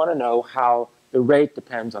 We want to know how the rate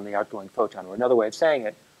depends on the outgoing photon, or another way of saying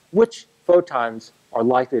it, which photon directions are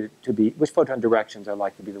likely to be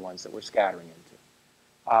the ones that we're scattering into.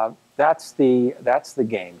 That's the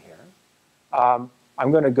game here.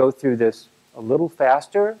 I'm going to go through this a little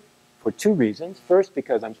faster for two reasons. First,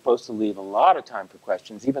 because I'm supposed to leave a lot of time for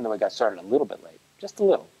questions, even though I got started a little bit late. Just a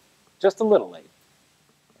little late.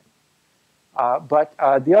 But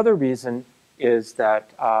the other reason is that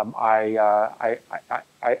I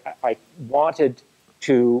wanted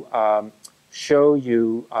to show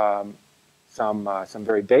you some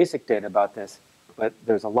very basic data about this, but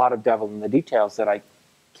there's a lot of devil in the details that I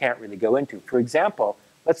can't really go into. For example,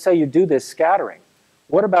 let's say you do this scattering.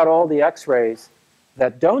 What about all the X-rays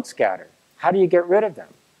that don't scatter? How do you get rid of them?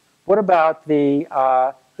 What about the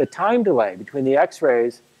time delay between the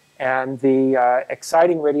X-rays and the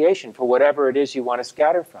exciting radiation for whatever it is you want to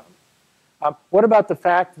scatter from? What about the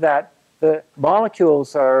fact that the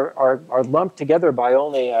molecules are lumped together by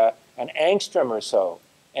only an angstrom or so,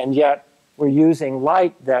 and yet we're using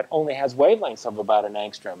light that only has wavelengths of about an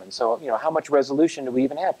angstrom, and so how much resolution do we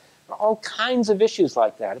even have? All kinds of issues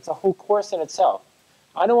like that. It's a whole course in itself.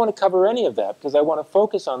 I don't want to cover any of that because I want to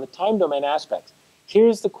focus on the time domain aspects.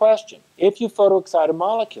 Here's the question. If you photoexcite a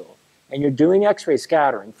molecule and you're doing X-ray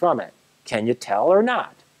scattering from it, can you tell or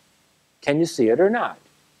not? Can you see it or not?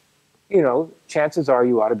 Chances are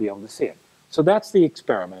you ought to be able to see it. So that's the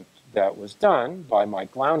experiment that was done by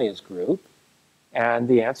Mike Glaunia's group. And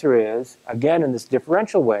the answer is, again, in this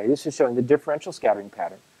differential way, this is showing the differential scattering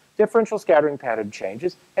pattern. Differential scattering pattern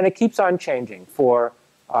changes, and it keeps on changing for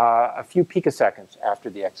a few picoseconds after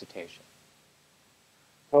the excitation.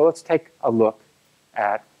 So let's take a look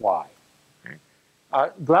at why.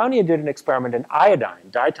 Glaunia did an experiment in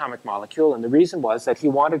iodine, diatomic molecule, and the reason was that he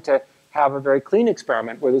wanted to have a very clean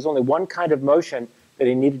experiment where there's only one kind of motion that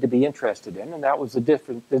he needed to be interested in, and that was the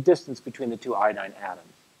distance between the two iodine atoms.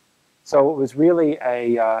 So it was really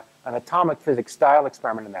an atomic physics style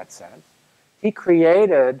experiment in that sense. He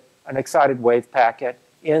created an excited wave packet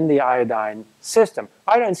in the iodine system.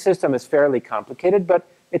 Iodine system is fairly complicated, but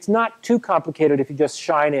it's not too complicated if you just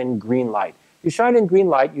shine in green light. If you shine in green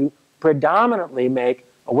light, you predominantly make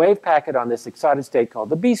a wave packet on this excited state called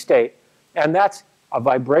the B state, and that's a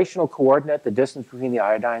vibrational coordinate, the distance between the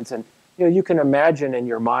iodines. And you can imagine in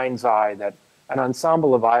your mind's eye that an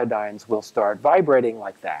ensemble of iodines will start vibrating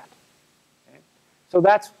like that. Okay? So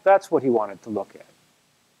that's what he wanted to look at.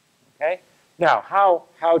 Okay? Now,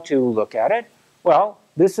 how to look at it? Well,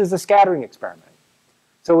 this is a scattering experiment.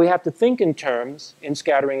 So we have to think in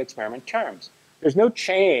scattering experiment terms. There's no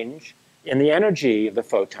change in the energy of the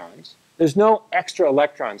photons. There's no extra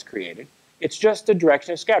electrons created. It's just the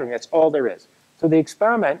direction of scattering. That's all there is. So the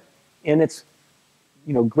experiment, in its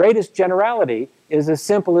greatest generality, is as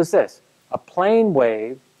simple as this. A plane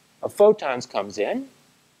wave of photons comes in.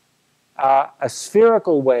 A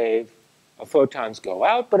spherical wave of photons go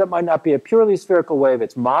out, but it might not be a purely spherical wave.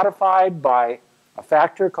 It's modified by a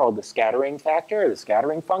factor called the scattering factor, or the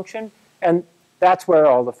scattering function, and that's where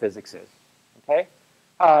all the physics is. Okay?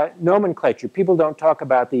 Nomenclature. People don't talk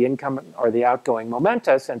about the incoming or the outgoing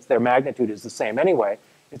momenta since their magnitude is the same anyway.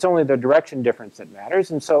 It's only the direction difference that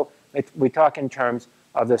matters, and so we talk in terms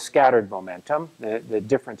of the scattered momentum, the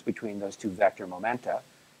difference between those two vector momenta,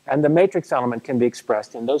 and the matrix element can be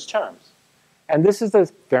expressed in those terms. And this is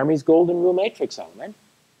the Fermi's golden rule matrix element.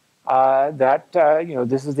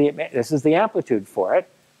 This is the amplitude for it.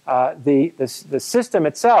 The system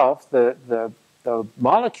itself, the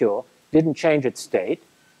molecule, didn't change its state.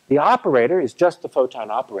 The operator is just the photon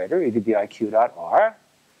operator, e to the iq dot r.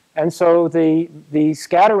 And so the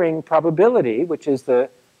scattering probability, which is the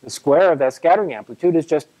square of that scattering amplitude, is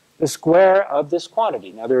just the square of this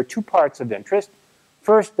quantity. Now, there are two parts of interest.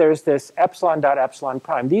 First, there's this epsilon dot epsilon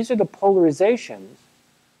prime. These are the polarizations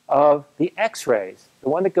of the X-rays, the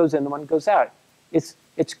one that goes in, the one that goes out. It's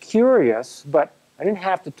curious, but I didn't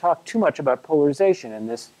have to talk too much about polarization in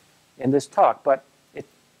this talk, but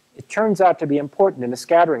it turns out to be important in a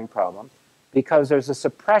scattering problem because there's a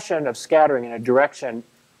suppression of scattering in a direction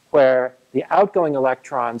where the outgoing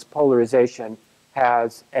electron's polarization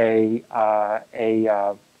has a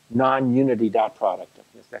non-unity dot product.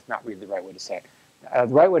 That's not really the right way to say it.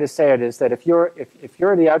 The right way to say it is that if you're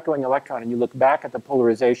the outgoing electron and you look back at the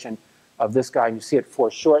polarization of this guy and you see it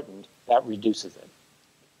foreshortened, that reduces it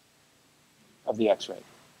of the X-ray.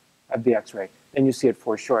 Then you see it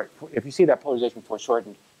foreshortened. If you see that polarization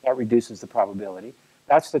foreshortened, that reduces the probability.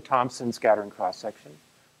 That's the Thomson scattering cross-section.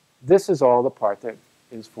 This is all the part that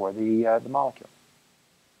is for the molecule.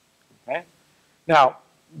 Okay? Now,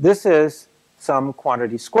 this is some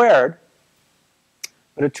quantity squared,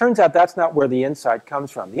 but it turns out that's not where the insight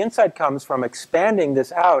comes from. The insight comes from expanding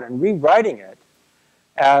this out and rewriting it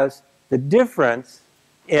as the difference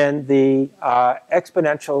in the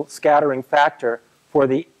exponential scattering factor for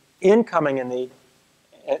the incoming and the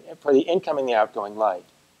outgoing light.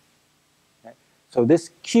 Okay? So this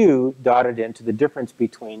Q dotted into the difference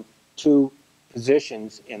between two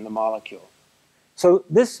positions in the molecule. So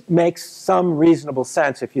this makes some reasonable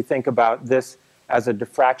sense if you think about this as a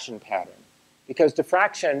diffraction pattern, because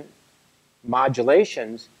diffraction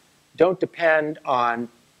modulations don't depend on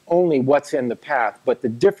only what's in the path, but the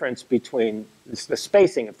difference between the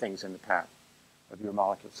spacing of things in the path of your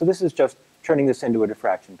molecule. So this is just turning this into a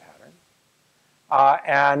diffraction pattern.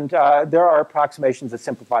 There are approximations that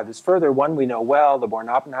simplify this further. One we know well, the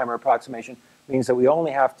Born-Oppenheimer approximation, means that we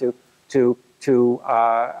only have to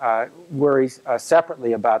worry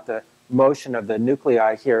separately about the motion of the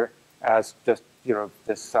nuclei here as just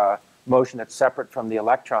this motion that's separate from the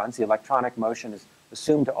electrons. The electronic motion is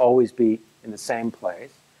assumed to always be in the same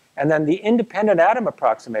place. And then the independent atom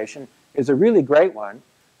approximation is a really great one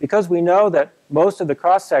because we know that most of the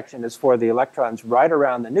cross-section is for the electrons right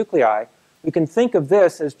around the nuclei. We can think of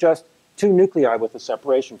this as just two nuclei with a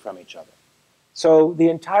separation from each other. So the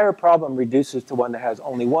entire problem reduces to one that has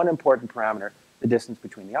only one important parameter, the distance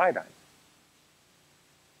between the iodines.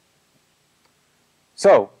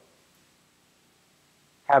 So,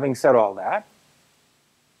 having said all that,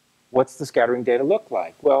 what's the scattering data look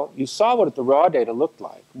like? Well, you saw what the raw data looked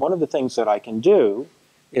like. One of the things that I can do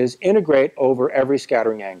is integrate over every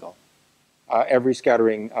scattering angle, every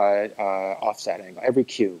scattering offset angle, every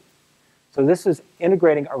Q. So this is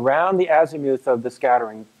integrating around the azimuth of the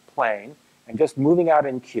scattering plane and just moving out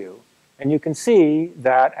in Q. And you can see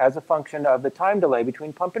that as a function of the time delay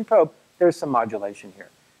between pump and probe, there's some modulation here.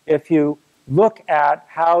 If you look at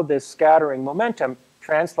how this scattering momentum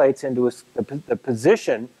translates into the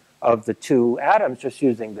position of the two atoms, just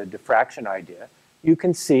using the diffraction idea, you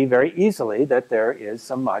can see very easily that there is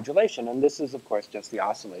some modulation. And this is, of course, just the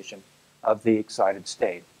oscillation of the excited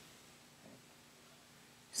state.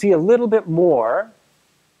 See a little bit more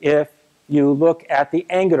if you look at the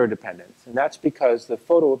angular dependence. And that's because the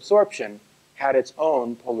photoabsorption had its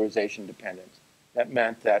own polarization dependence. That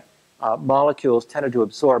meant that molecules tended to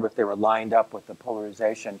absorb if they were lined up with the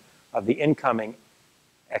polarization of the incoming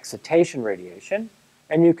excitation radiation.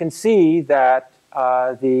 And you can see that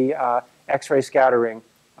the X-ray scattering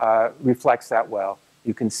reflects that well.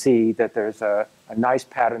 You can see that there's a nice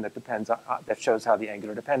pattern that that shows how the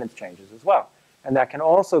angular dependence changes as well. And that can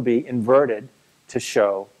also be inverted to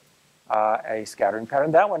show a scattering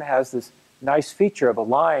pattern. That one has this nice feature of a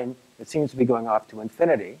line that seems to be going off to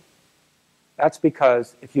infinity. That's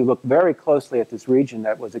because if you look very closely at this region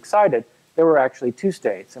that was excited, there were actually two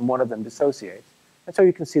states, and one of them dissociates. And so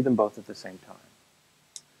you can see them both at the same time.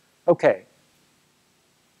 Okay.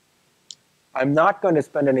 I'm not going to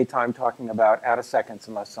spend any time talking about attoseconds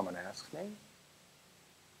unless someone asks me.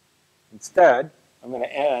 Instead, I'm going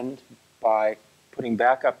to end by putting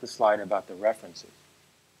back up the slide about the references.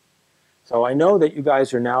 So I know that you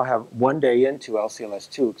guys are now have one day into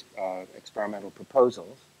LCLS2 experimental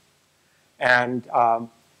proposals. And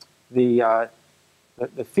the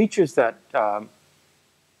features that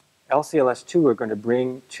LCLS2 are going to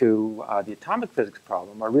bring to the atomic physics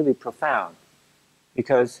problem are really profound.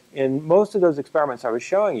 Because in most of those experiments I was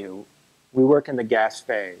showing you, we work in the gas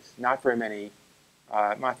phase, not very many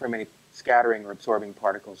scattering or absorbing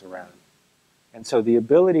particles around. And so the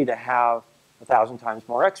ability to have 1,000 times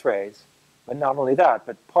more X-rays, but not only that,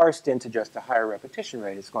 but parsed into just a higher repetition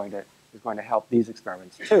rate is going to help these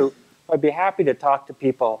experiments too. So I'd be happy to talk to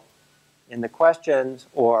people in the questions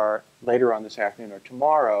or later on this afternoon or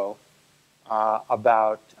tomorrow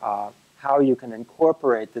about how you can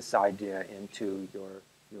incorporate this idea into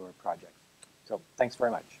your project. So thanks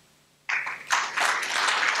very much.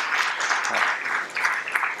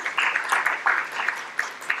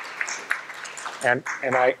 And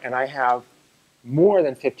I have more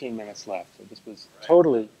than 15 minutes left. So this was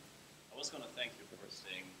totally. I was going to thank you for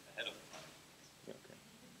staying ahead of time. Okay.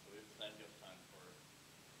 So we have plenty of time for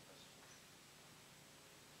questions.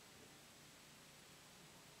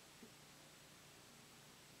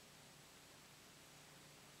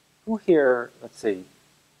 Who here, let's see,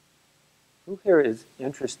 who here is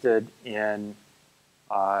interested in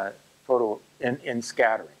in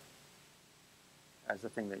scattering as the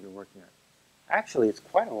thing that you're working on? Actually, it's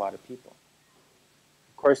quite a lot of people.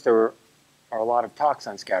 Of course, there are a lot of talks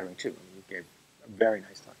on scattering too. You gave a very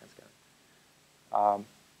nice talk on scattering.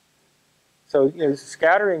 So you know,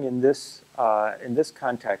 scattering in this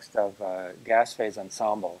context of gas phase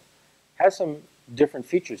ensemble has some different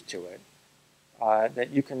features to it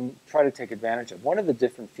that you can try to take advantage of. One of the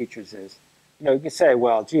different features is, you know, you can say,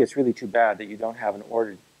 well, gee, it's really too bad that you don't have an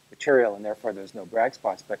ordered material and therefore there's no Bragg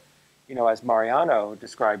spots. But, you know, as Mariano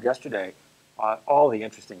described yesterday, all the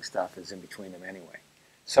interesting stuff is in between them anyway.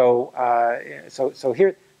 So, so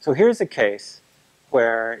here's a case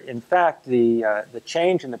where, in fact, the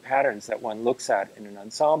change in the patterns that one looks at in an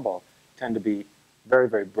ensemble tend to be very,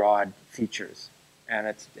 very broad features, and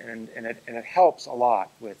it helps a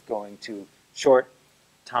lot with going to short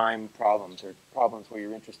time problems or problems where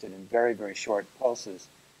you're interested in very, very short pulses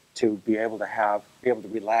to be able to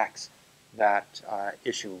relax that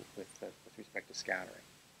issue with respect to scattering.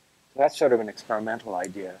 So that's sort of an experimental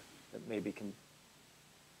idea that maybe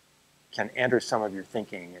can enter some of your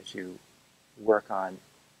thinking as you work on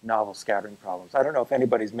novel scattering problems. I don't know if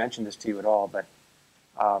anybody's mentioned this to you at all, but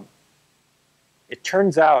it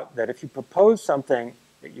turns out that if you propose something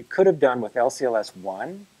that you could have done with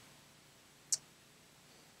LCLS1,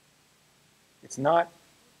 it's not,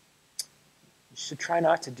 you should try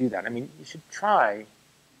not to do that. I mean, you should try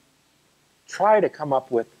to come up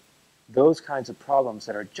with those kinds of problems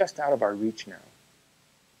that are just out of our reach now.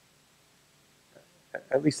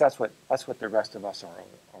 At least that's what the rest of us are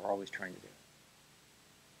always trying to do.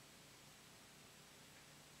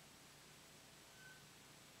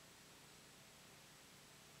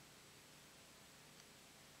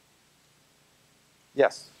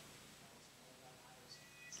 Yes.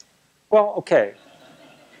 Well, okay.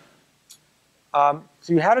 So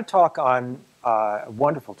you had a talk on a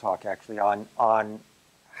wonderful talk actually on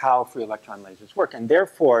how free electron lasers work, and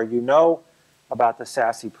therefore you know about the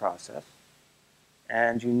SASE process,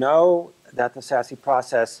 and you know that the SASE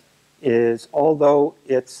process is, although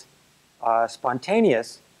it's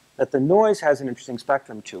spontaneous, that the noise has an interesting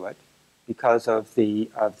spectrum to it because of the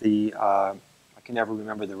I can never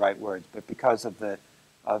remember the right words, but because of the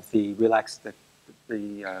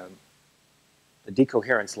the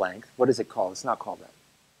decoherence length. What is it called? It's not called that.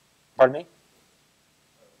 Pardon me?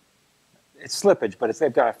 It's slippage, but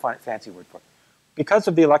they've got a fancy word for it. Because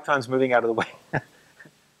of the electrons moving out of the way.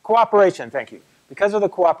 Cooperation, thank you. Because of the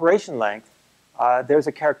cooperation length, there's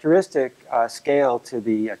a characteristic scale to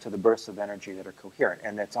the bursts of energy that are coherent,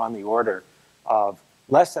 and it's on the order of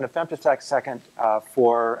less than a femtosecond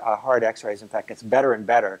for hard X-rays. In fact, it's better and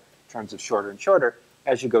better in terms of shorter and shorter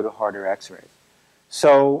as you go to harder X-rays.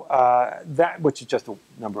 So which is just a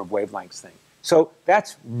number of wavelengths thing. So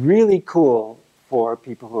that's really cool for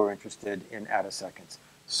people who are interested in attoseconds.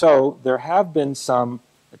 So there have been some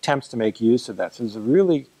attempts to make use of that. So there's a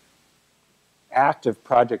really active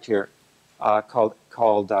project here called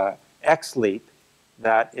XLEAP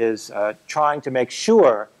that is trying to make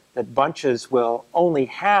sure that bunches will only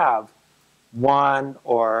have one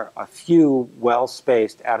or a few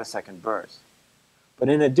well-spaced attosecond bursts. But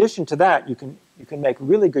in addition to that, you can make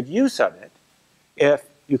really good use of it if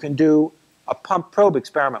you can do a pump probe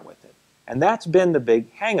experiment with it. And that's been the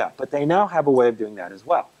big hang-up, but they now have a way of doing that as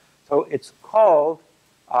well. So it's called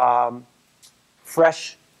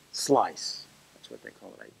fresh slice. That's what they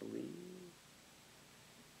call it, I believe.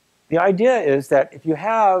 The idea is that if you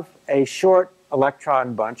have a short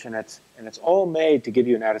electron bunch and it's all made to give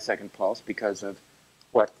you an attosecond pulse because of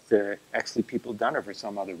what the XLEAP people have done or for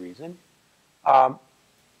some other reason,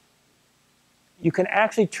 you can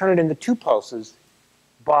actually turn it into two pulses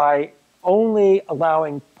by only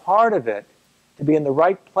allowing part of it to be in the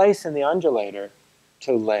right place in the undulator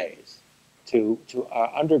to laze, to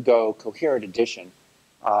undergo coherent addition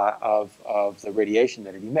of the radiation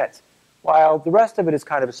that it emits, while the rest of it is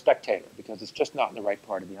kind of a spectator because it's just not in the right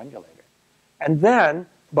part of the undulator. And then,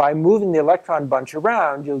 by moving the electron bunch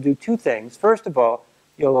around, you'll do two things. First of all,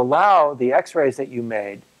 you'll allow the X-rays that you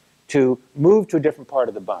made to move to a different part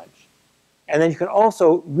of the bunch. And then you can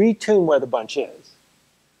also retune where the bunch is.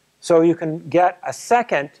 So you can get a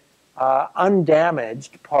second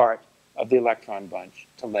undamaged part of the electron bunch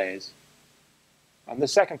to laze on the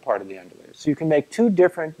second part of the undulator. So you can make two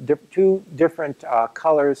different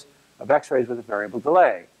colors of X-rays with a variable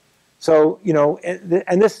delay. So, you know,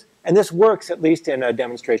 and this works at least in a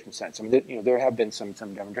demonstration sense. I mean, you know, there have been some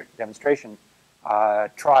demonstration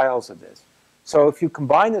trials of this. So if you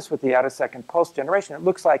combine this with the attosecond pulse generation, it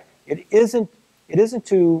looks like it isn't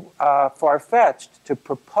too far-fetched to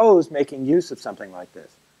propose making use of something like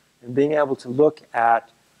this and being able to look at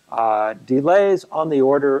delays on the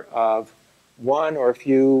order of one or a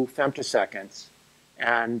few femtoseconds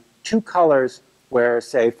and two colors where,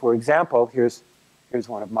 say, for example, here's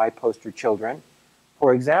one of my poster children.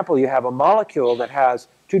 For example, you have a molecule that has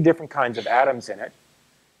two different kinds of atoms in it,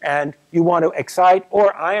 and you want to excite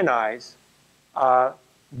or ionize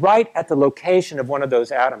right at the location of one of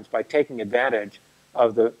those atoms by taking advantage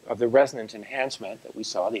of the resonance enhancement that we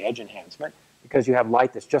saw, the edge enhancement, because you have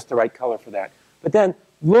light that's just the right color for that. But then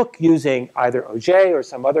look using either Auger or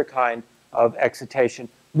some other kind of excitation,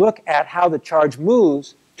 look at how the charge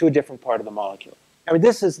moves to a different part of the molecule. I mean,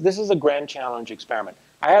 this is a grand challenge experiment.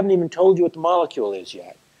 I haven't even told you what the molecule is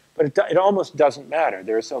yet, but it almost doesn't matter.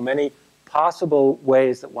 There are so many possible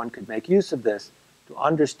ways that one could make use of this to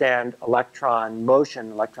understand electron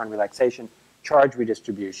motion, electron relaxation, charge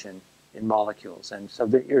redistribution in molecules. And so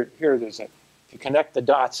if you connect the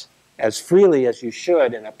dots as freely as you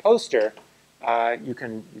should in a poster, you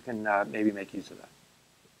can maybe make use of that.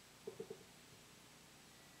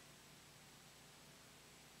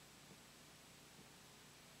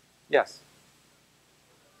 Yes?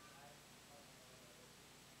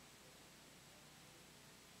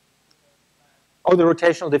 Oh, the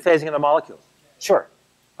rotational dephasing of the molecules. Sure.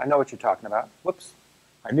 I know what you're talking about. Whoops.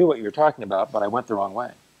 I knew what you were talking about, but I went the wrong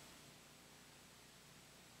way.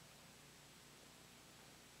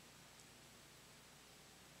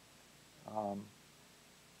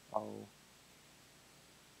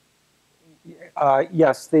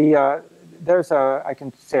 Yes, I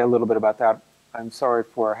can say a little bit about that. I'm sorry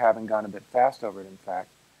for having gone a bit fast over it, in fact.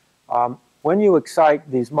 When you excite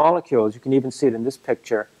these molecules, you can even see it in this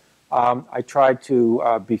picture, I tried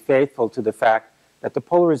to be faithful to the fact that the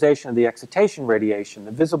polarization of the excitation radiation,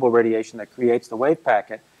 the visible radiation that creates the wave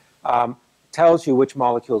packet, tells you which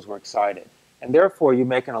molecules were excited. And therefore, you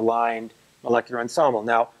make an aligned molecular ensemble.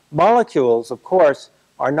 Now, molecules, of course,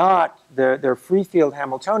 are not, their free field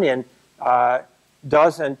Hamiltonian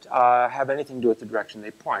doesn't have anything to do with the direction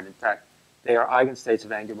they point. In fact, they are eigenstates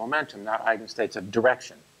of angular momentum, not eigenstates of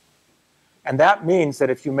direction. And that means that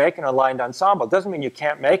if you make an aligned ensemble, it doesn't mean you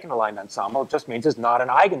can't make an aligned ensemble. It just means it's not an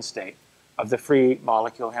eigenstate of the free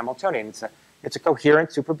molecule Hamiltonian. It's a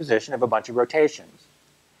coherent superposition of a bunch of rotations.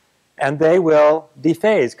 And they will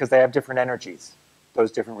dephase because they have different energies,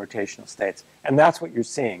 those different rotational states. And that's what you're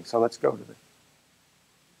seeing. So let's go to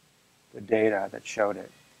the data that showed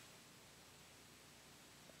it.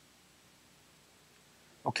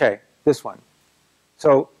 Okay, this one.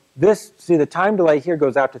 So this, see, the time delay here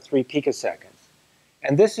goes out to 3 picoseconds.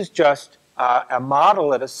 And this is just a model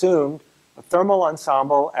that assumed a thermal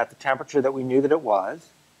ensemble at the temperature that we knew that it was,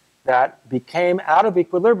 that became out of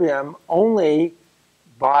equilibrium only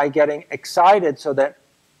by getting excited so that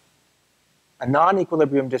a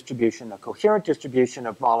non-equilibrium distribution, a coherent distribution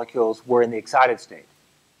of molecules were in the excited state.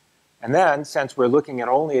 And then, since we're looking at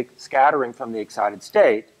only scattering from the excited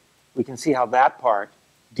state, we can see how that part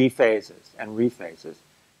dephases and rephases.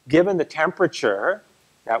 Given the temperature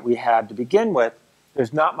that we had to begin with,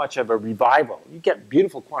 there's not much of a revival. You get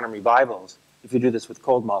beautiful quantum revivals if you do this with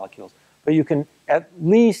cold molecules, but you can at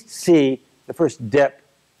least see the first dip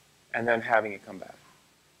and then having it come back.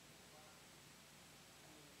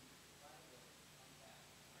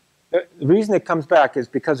 The reason it comes back is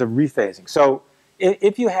because of rephasing. So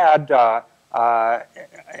if you had,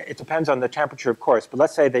 it depends on the temperature, of course, but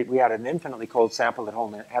let's say that we had an infinitely cold sample that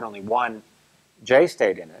had only one J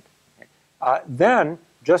state in it. Then,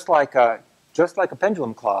 just like a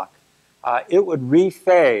pendulum clock, it would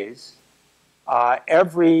rephase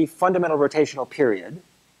every fundamental rotational period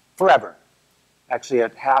forever. Actually,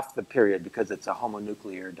 at half the period because it's a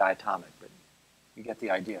homonuclear diatomic, but you get the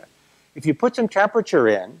idea. If you put some temperature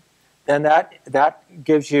in, then that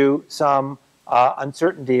gives you some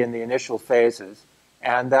uncertainty in the initial phases,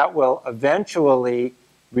 and that will eventually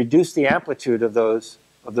reduce the amplitude of those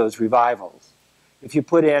revivals. If you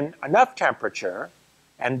put in enough temperature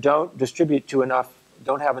and don't distribute to enough,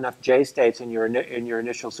 don't have enough J states in your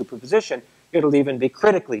initial superposition, it'll even be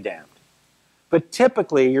critically damped. But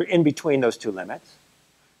typically, you're in between those two limits,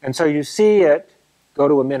 and so you see it go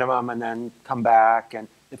to a minimum and then come back. And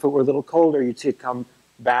if it were a little colder, you'd see it come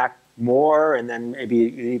back more, and then maybe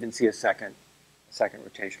you even see a second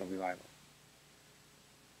rotational revival.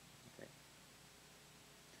 Okay.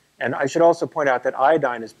 And I should also point out that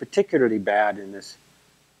iodine is particularly bad in this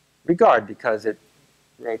regard because it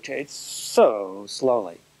rotates so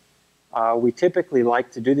slowly. We typically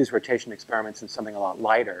like to do these rotation experiments in something a lot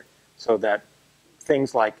lighter so that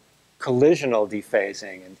things like collisional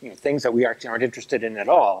dephasing and things that we actually aren't interested in at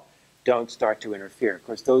all don't start to interfere. Of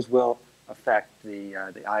course, those will affect the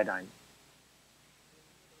iodine.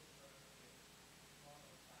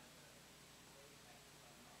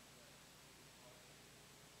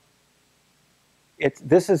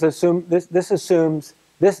 This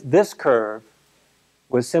curve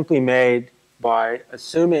was simply made by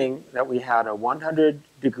assuming that we had a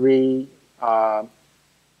 100-degree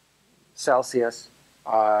Celsius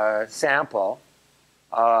sample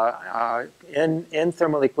in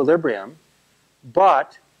thermal equilibrium,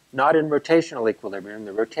 but not in rotational equilibrium.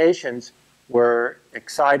 The rotations were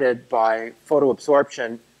excited by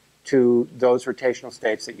photoabsorption to those rotational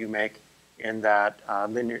states that you make in that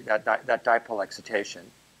that dipole excitation.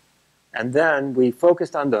 And then we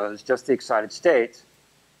focused on those, just the excited states,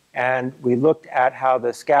 and we looked at how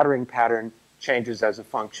the scattering pattern changes as a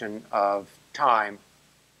function of time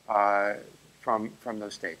from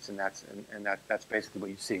those states, and that's basically what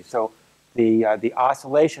you see. So the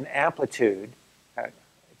oscillation amplitude,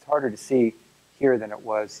 it's harder to see here than it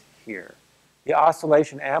was here. The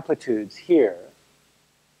oscillation amplitudes here,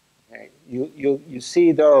 okay, you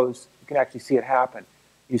see those. You can actually see it happen.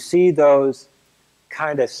 You see those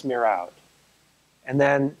kind of smear out, and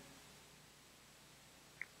then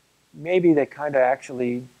maybe they kind of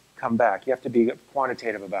actually come back. You have to be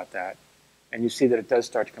quantitative about that, and you see that it does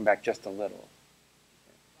start to come back just a little.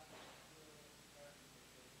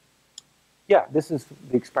 Yeah, this is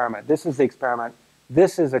the experiment. This is the experiment.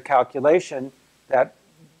 This is a calculation that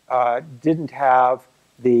didn't have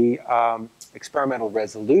the experimental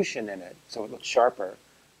resolution in it, so it looks sharper.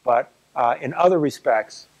 But in other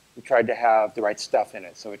respects, we tried to have the right stuff in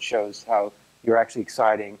it, so it shows how you're actually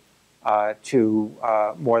exciting to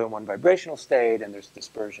more than one vibrational state, and there's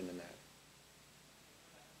dispersion in that.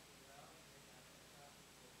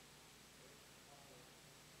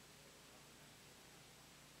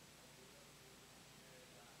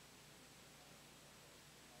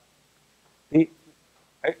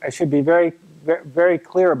 I should be very, very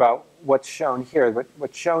clear about what's shown here.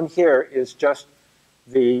 What's shown here is just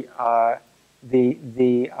the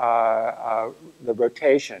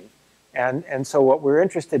rotation, and so what we're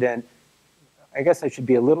interested in, I guess I should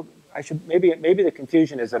be a little. Maybe the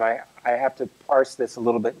confusion is that I have to parse this a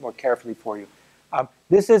little bit more carefully for you.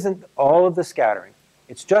 This isn't all of the scattering.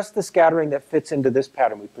 It's just the scattering that fits into this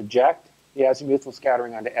pattern. We project the azimuthal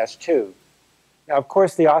scattering onto S2. Now, of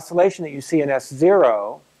course, the oscillation that you see in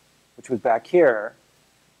S0, which was back here,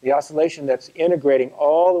 the oscillation that's integrating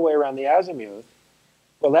all the way around the azimuth,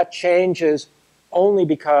 well, that changes only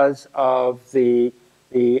because of the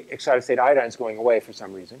excited state iodines going away for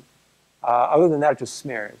some reason. Other than that, it just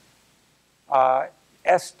smears.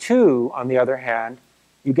 S2, on the other hand,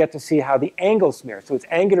 you get to see how the angle smears. So it's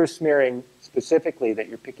angular smearing specifically that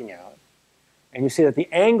you're picking out. And you see that the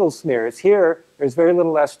angle smears. Here, there's very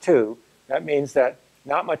little S2. That means that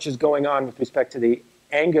not much is going on with respect to the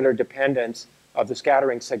angular dependence of the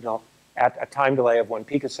scattering signal at a time delay of 1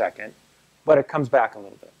 picosecond, but it comes back a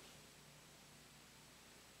little bit.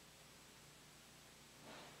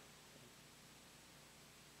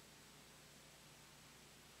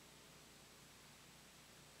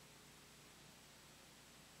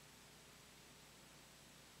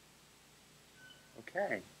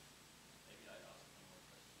 Okay. Maybe I ask one more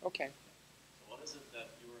question. Okay. So what is it that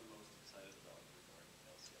you were most excited about regarding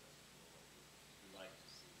LCLS2? What would you like to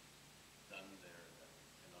see done there that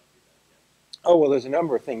cannot be done yet? Oh, well, there's a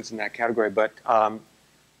number of things in that category, but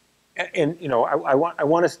and you know, I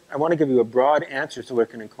want to give you a broad answer so it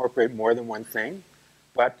can incorporate more than one thing.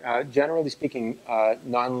 But generally speaking,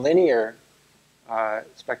 nonlinear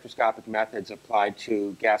spectroscopic methods apply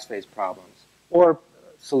to gas phase problems or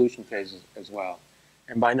solution phases as well.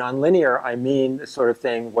 And by nonlinear, I mean the sort of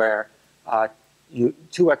thing where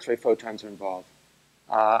two X-ray photons are involved.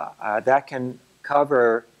 That can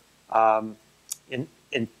cover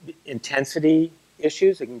intensity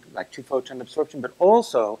issues, like two photon absorption, but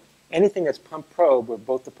also anything that's pump-probe, where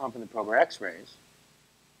both the pump and the probe are X-rays.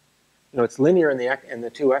 You know, it's linear in the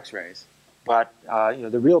two X-rays, but you know,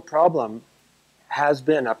 the real problem has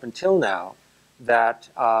been up until now that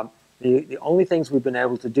the only things we've been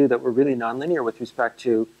able to do that were really nonlinear with respect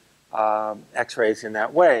to X-rays in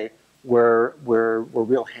that way were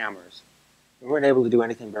real hammers. We weren't able to do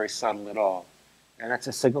anything very subtle at all. And that's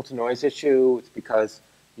a signal-to-noise issue. It's because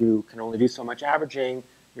you can only do so much averaging.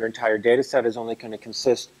 Your entire data set is only going to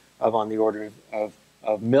consist of on the order of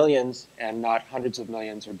millions and not hundreds of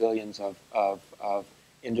millions or billions of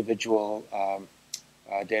individual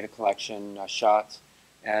data collection shots.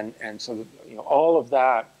 And so you know, all of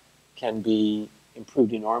that can be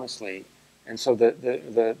improved enormously. And so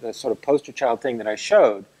the sort of poster child thing that I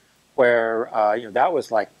showed, where you know, that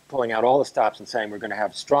was like pulling out all the stops and saying we're going to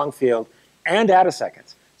have strong field and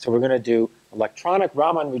attoseconds. So we're going to do electronic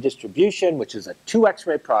Raman redistribution, which is a 2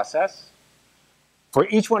 X-ray process for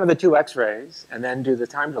each one of the 2 X-rays, and then do the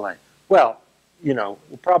time delay. Well, you know,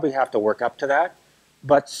 we'll probably have to work up to that.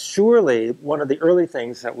 But surely one of the early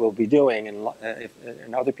things that we'll be doing,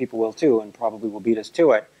 and other people will too, and probably will beat us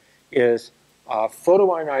to it, is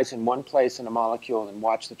photoionize in one place in a molecule and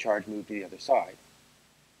watch the charge move to the other side.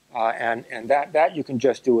 And that you can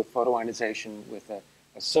just do with photoionization with a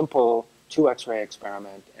simple 2 X-ray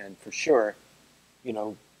experiment. And for sure, you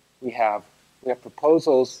know, we have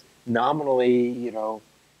proposals nominally, you know,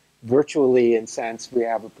 virtually in sense, we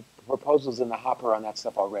have proposals in the hopper on that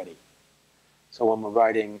stuff already. So when we're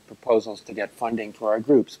writing proposals to get funding for our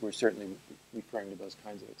groups, we're certainly referring to those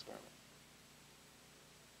kinds of experiments.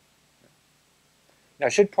 Now, I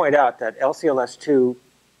should point out that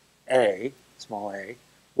LCLS2A, small a,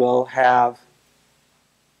 will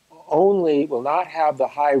not have the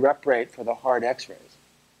high rep rate for the hard X-rays,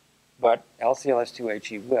 but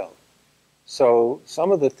LCLS2HE will. So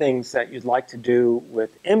some of the things that you'd like to do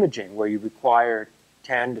with imaging, where you require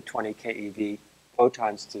 10 to 20 keV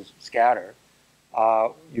photons to scatter,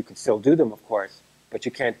 you can still do them, of course, but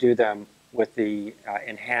you can't do them with the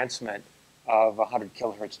enhancement of 100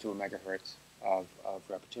 kilohertz to a megahertz of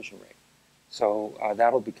repetition rate. So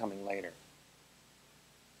that'll be coming later.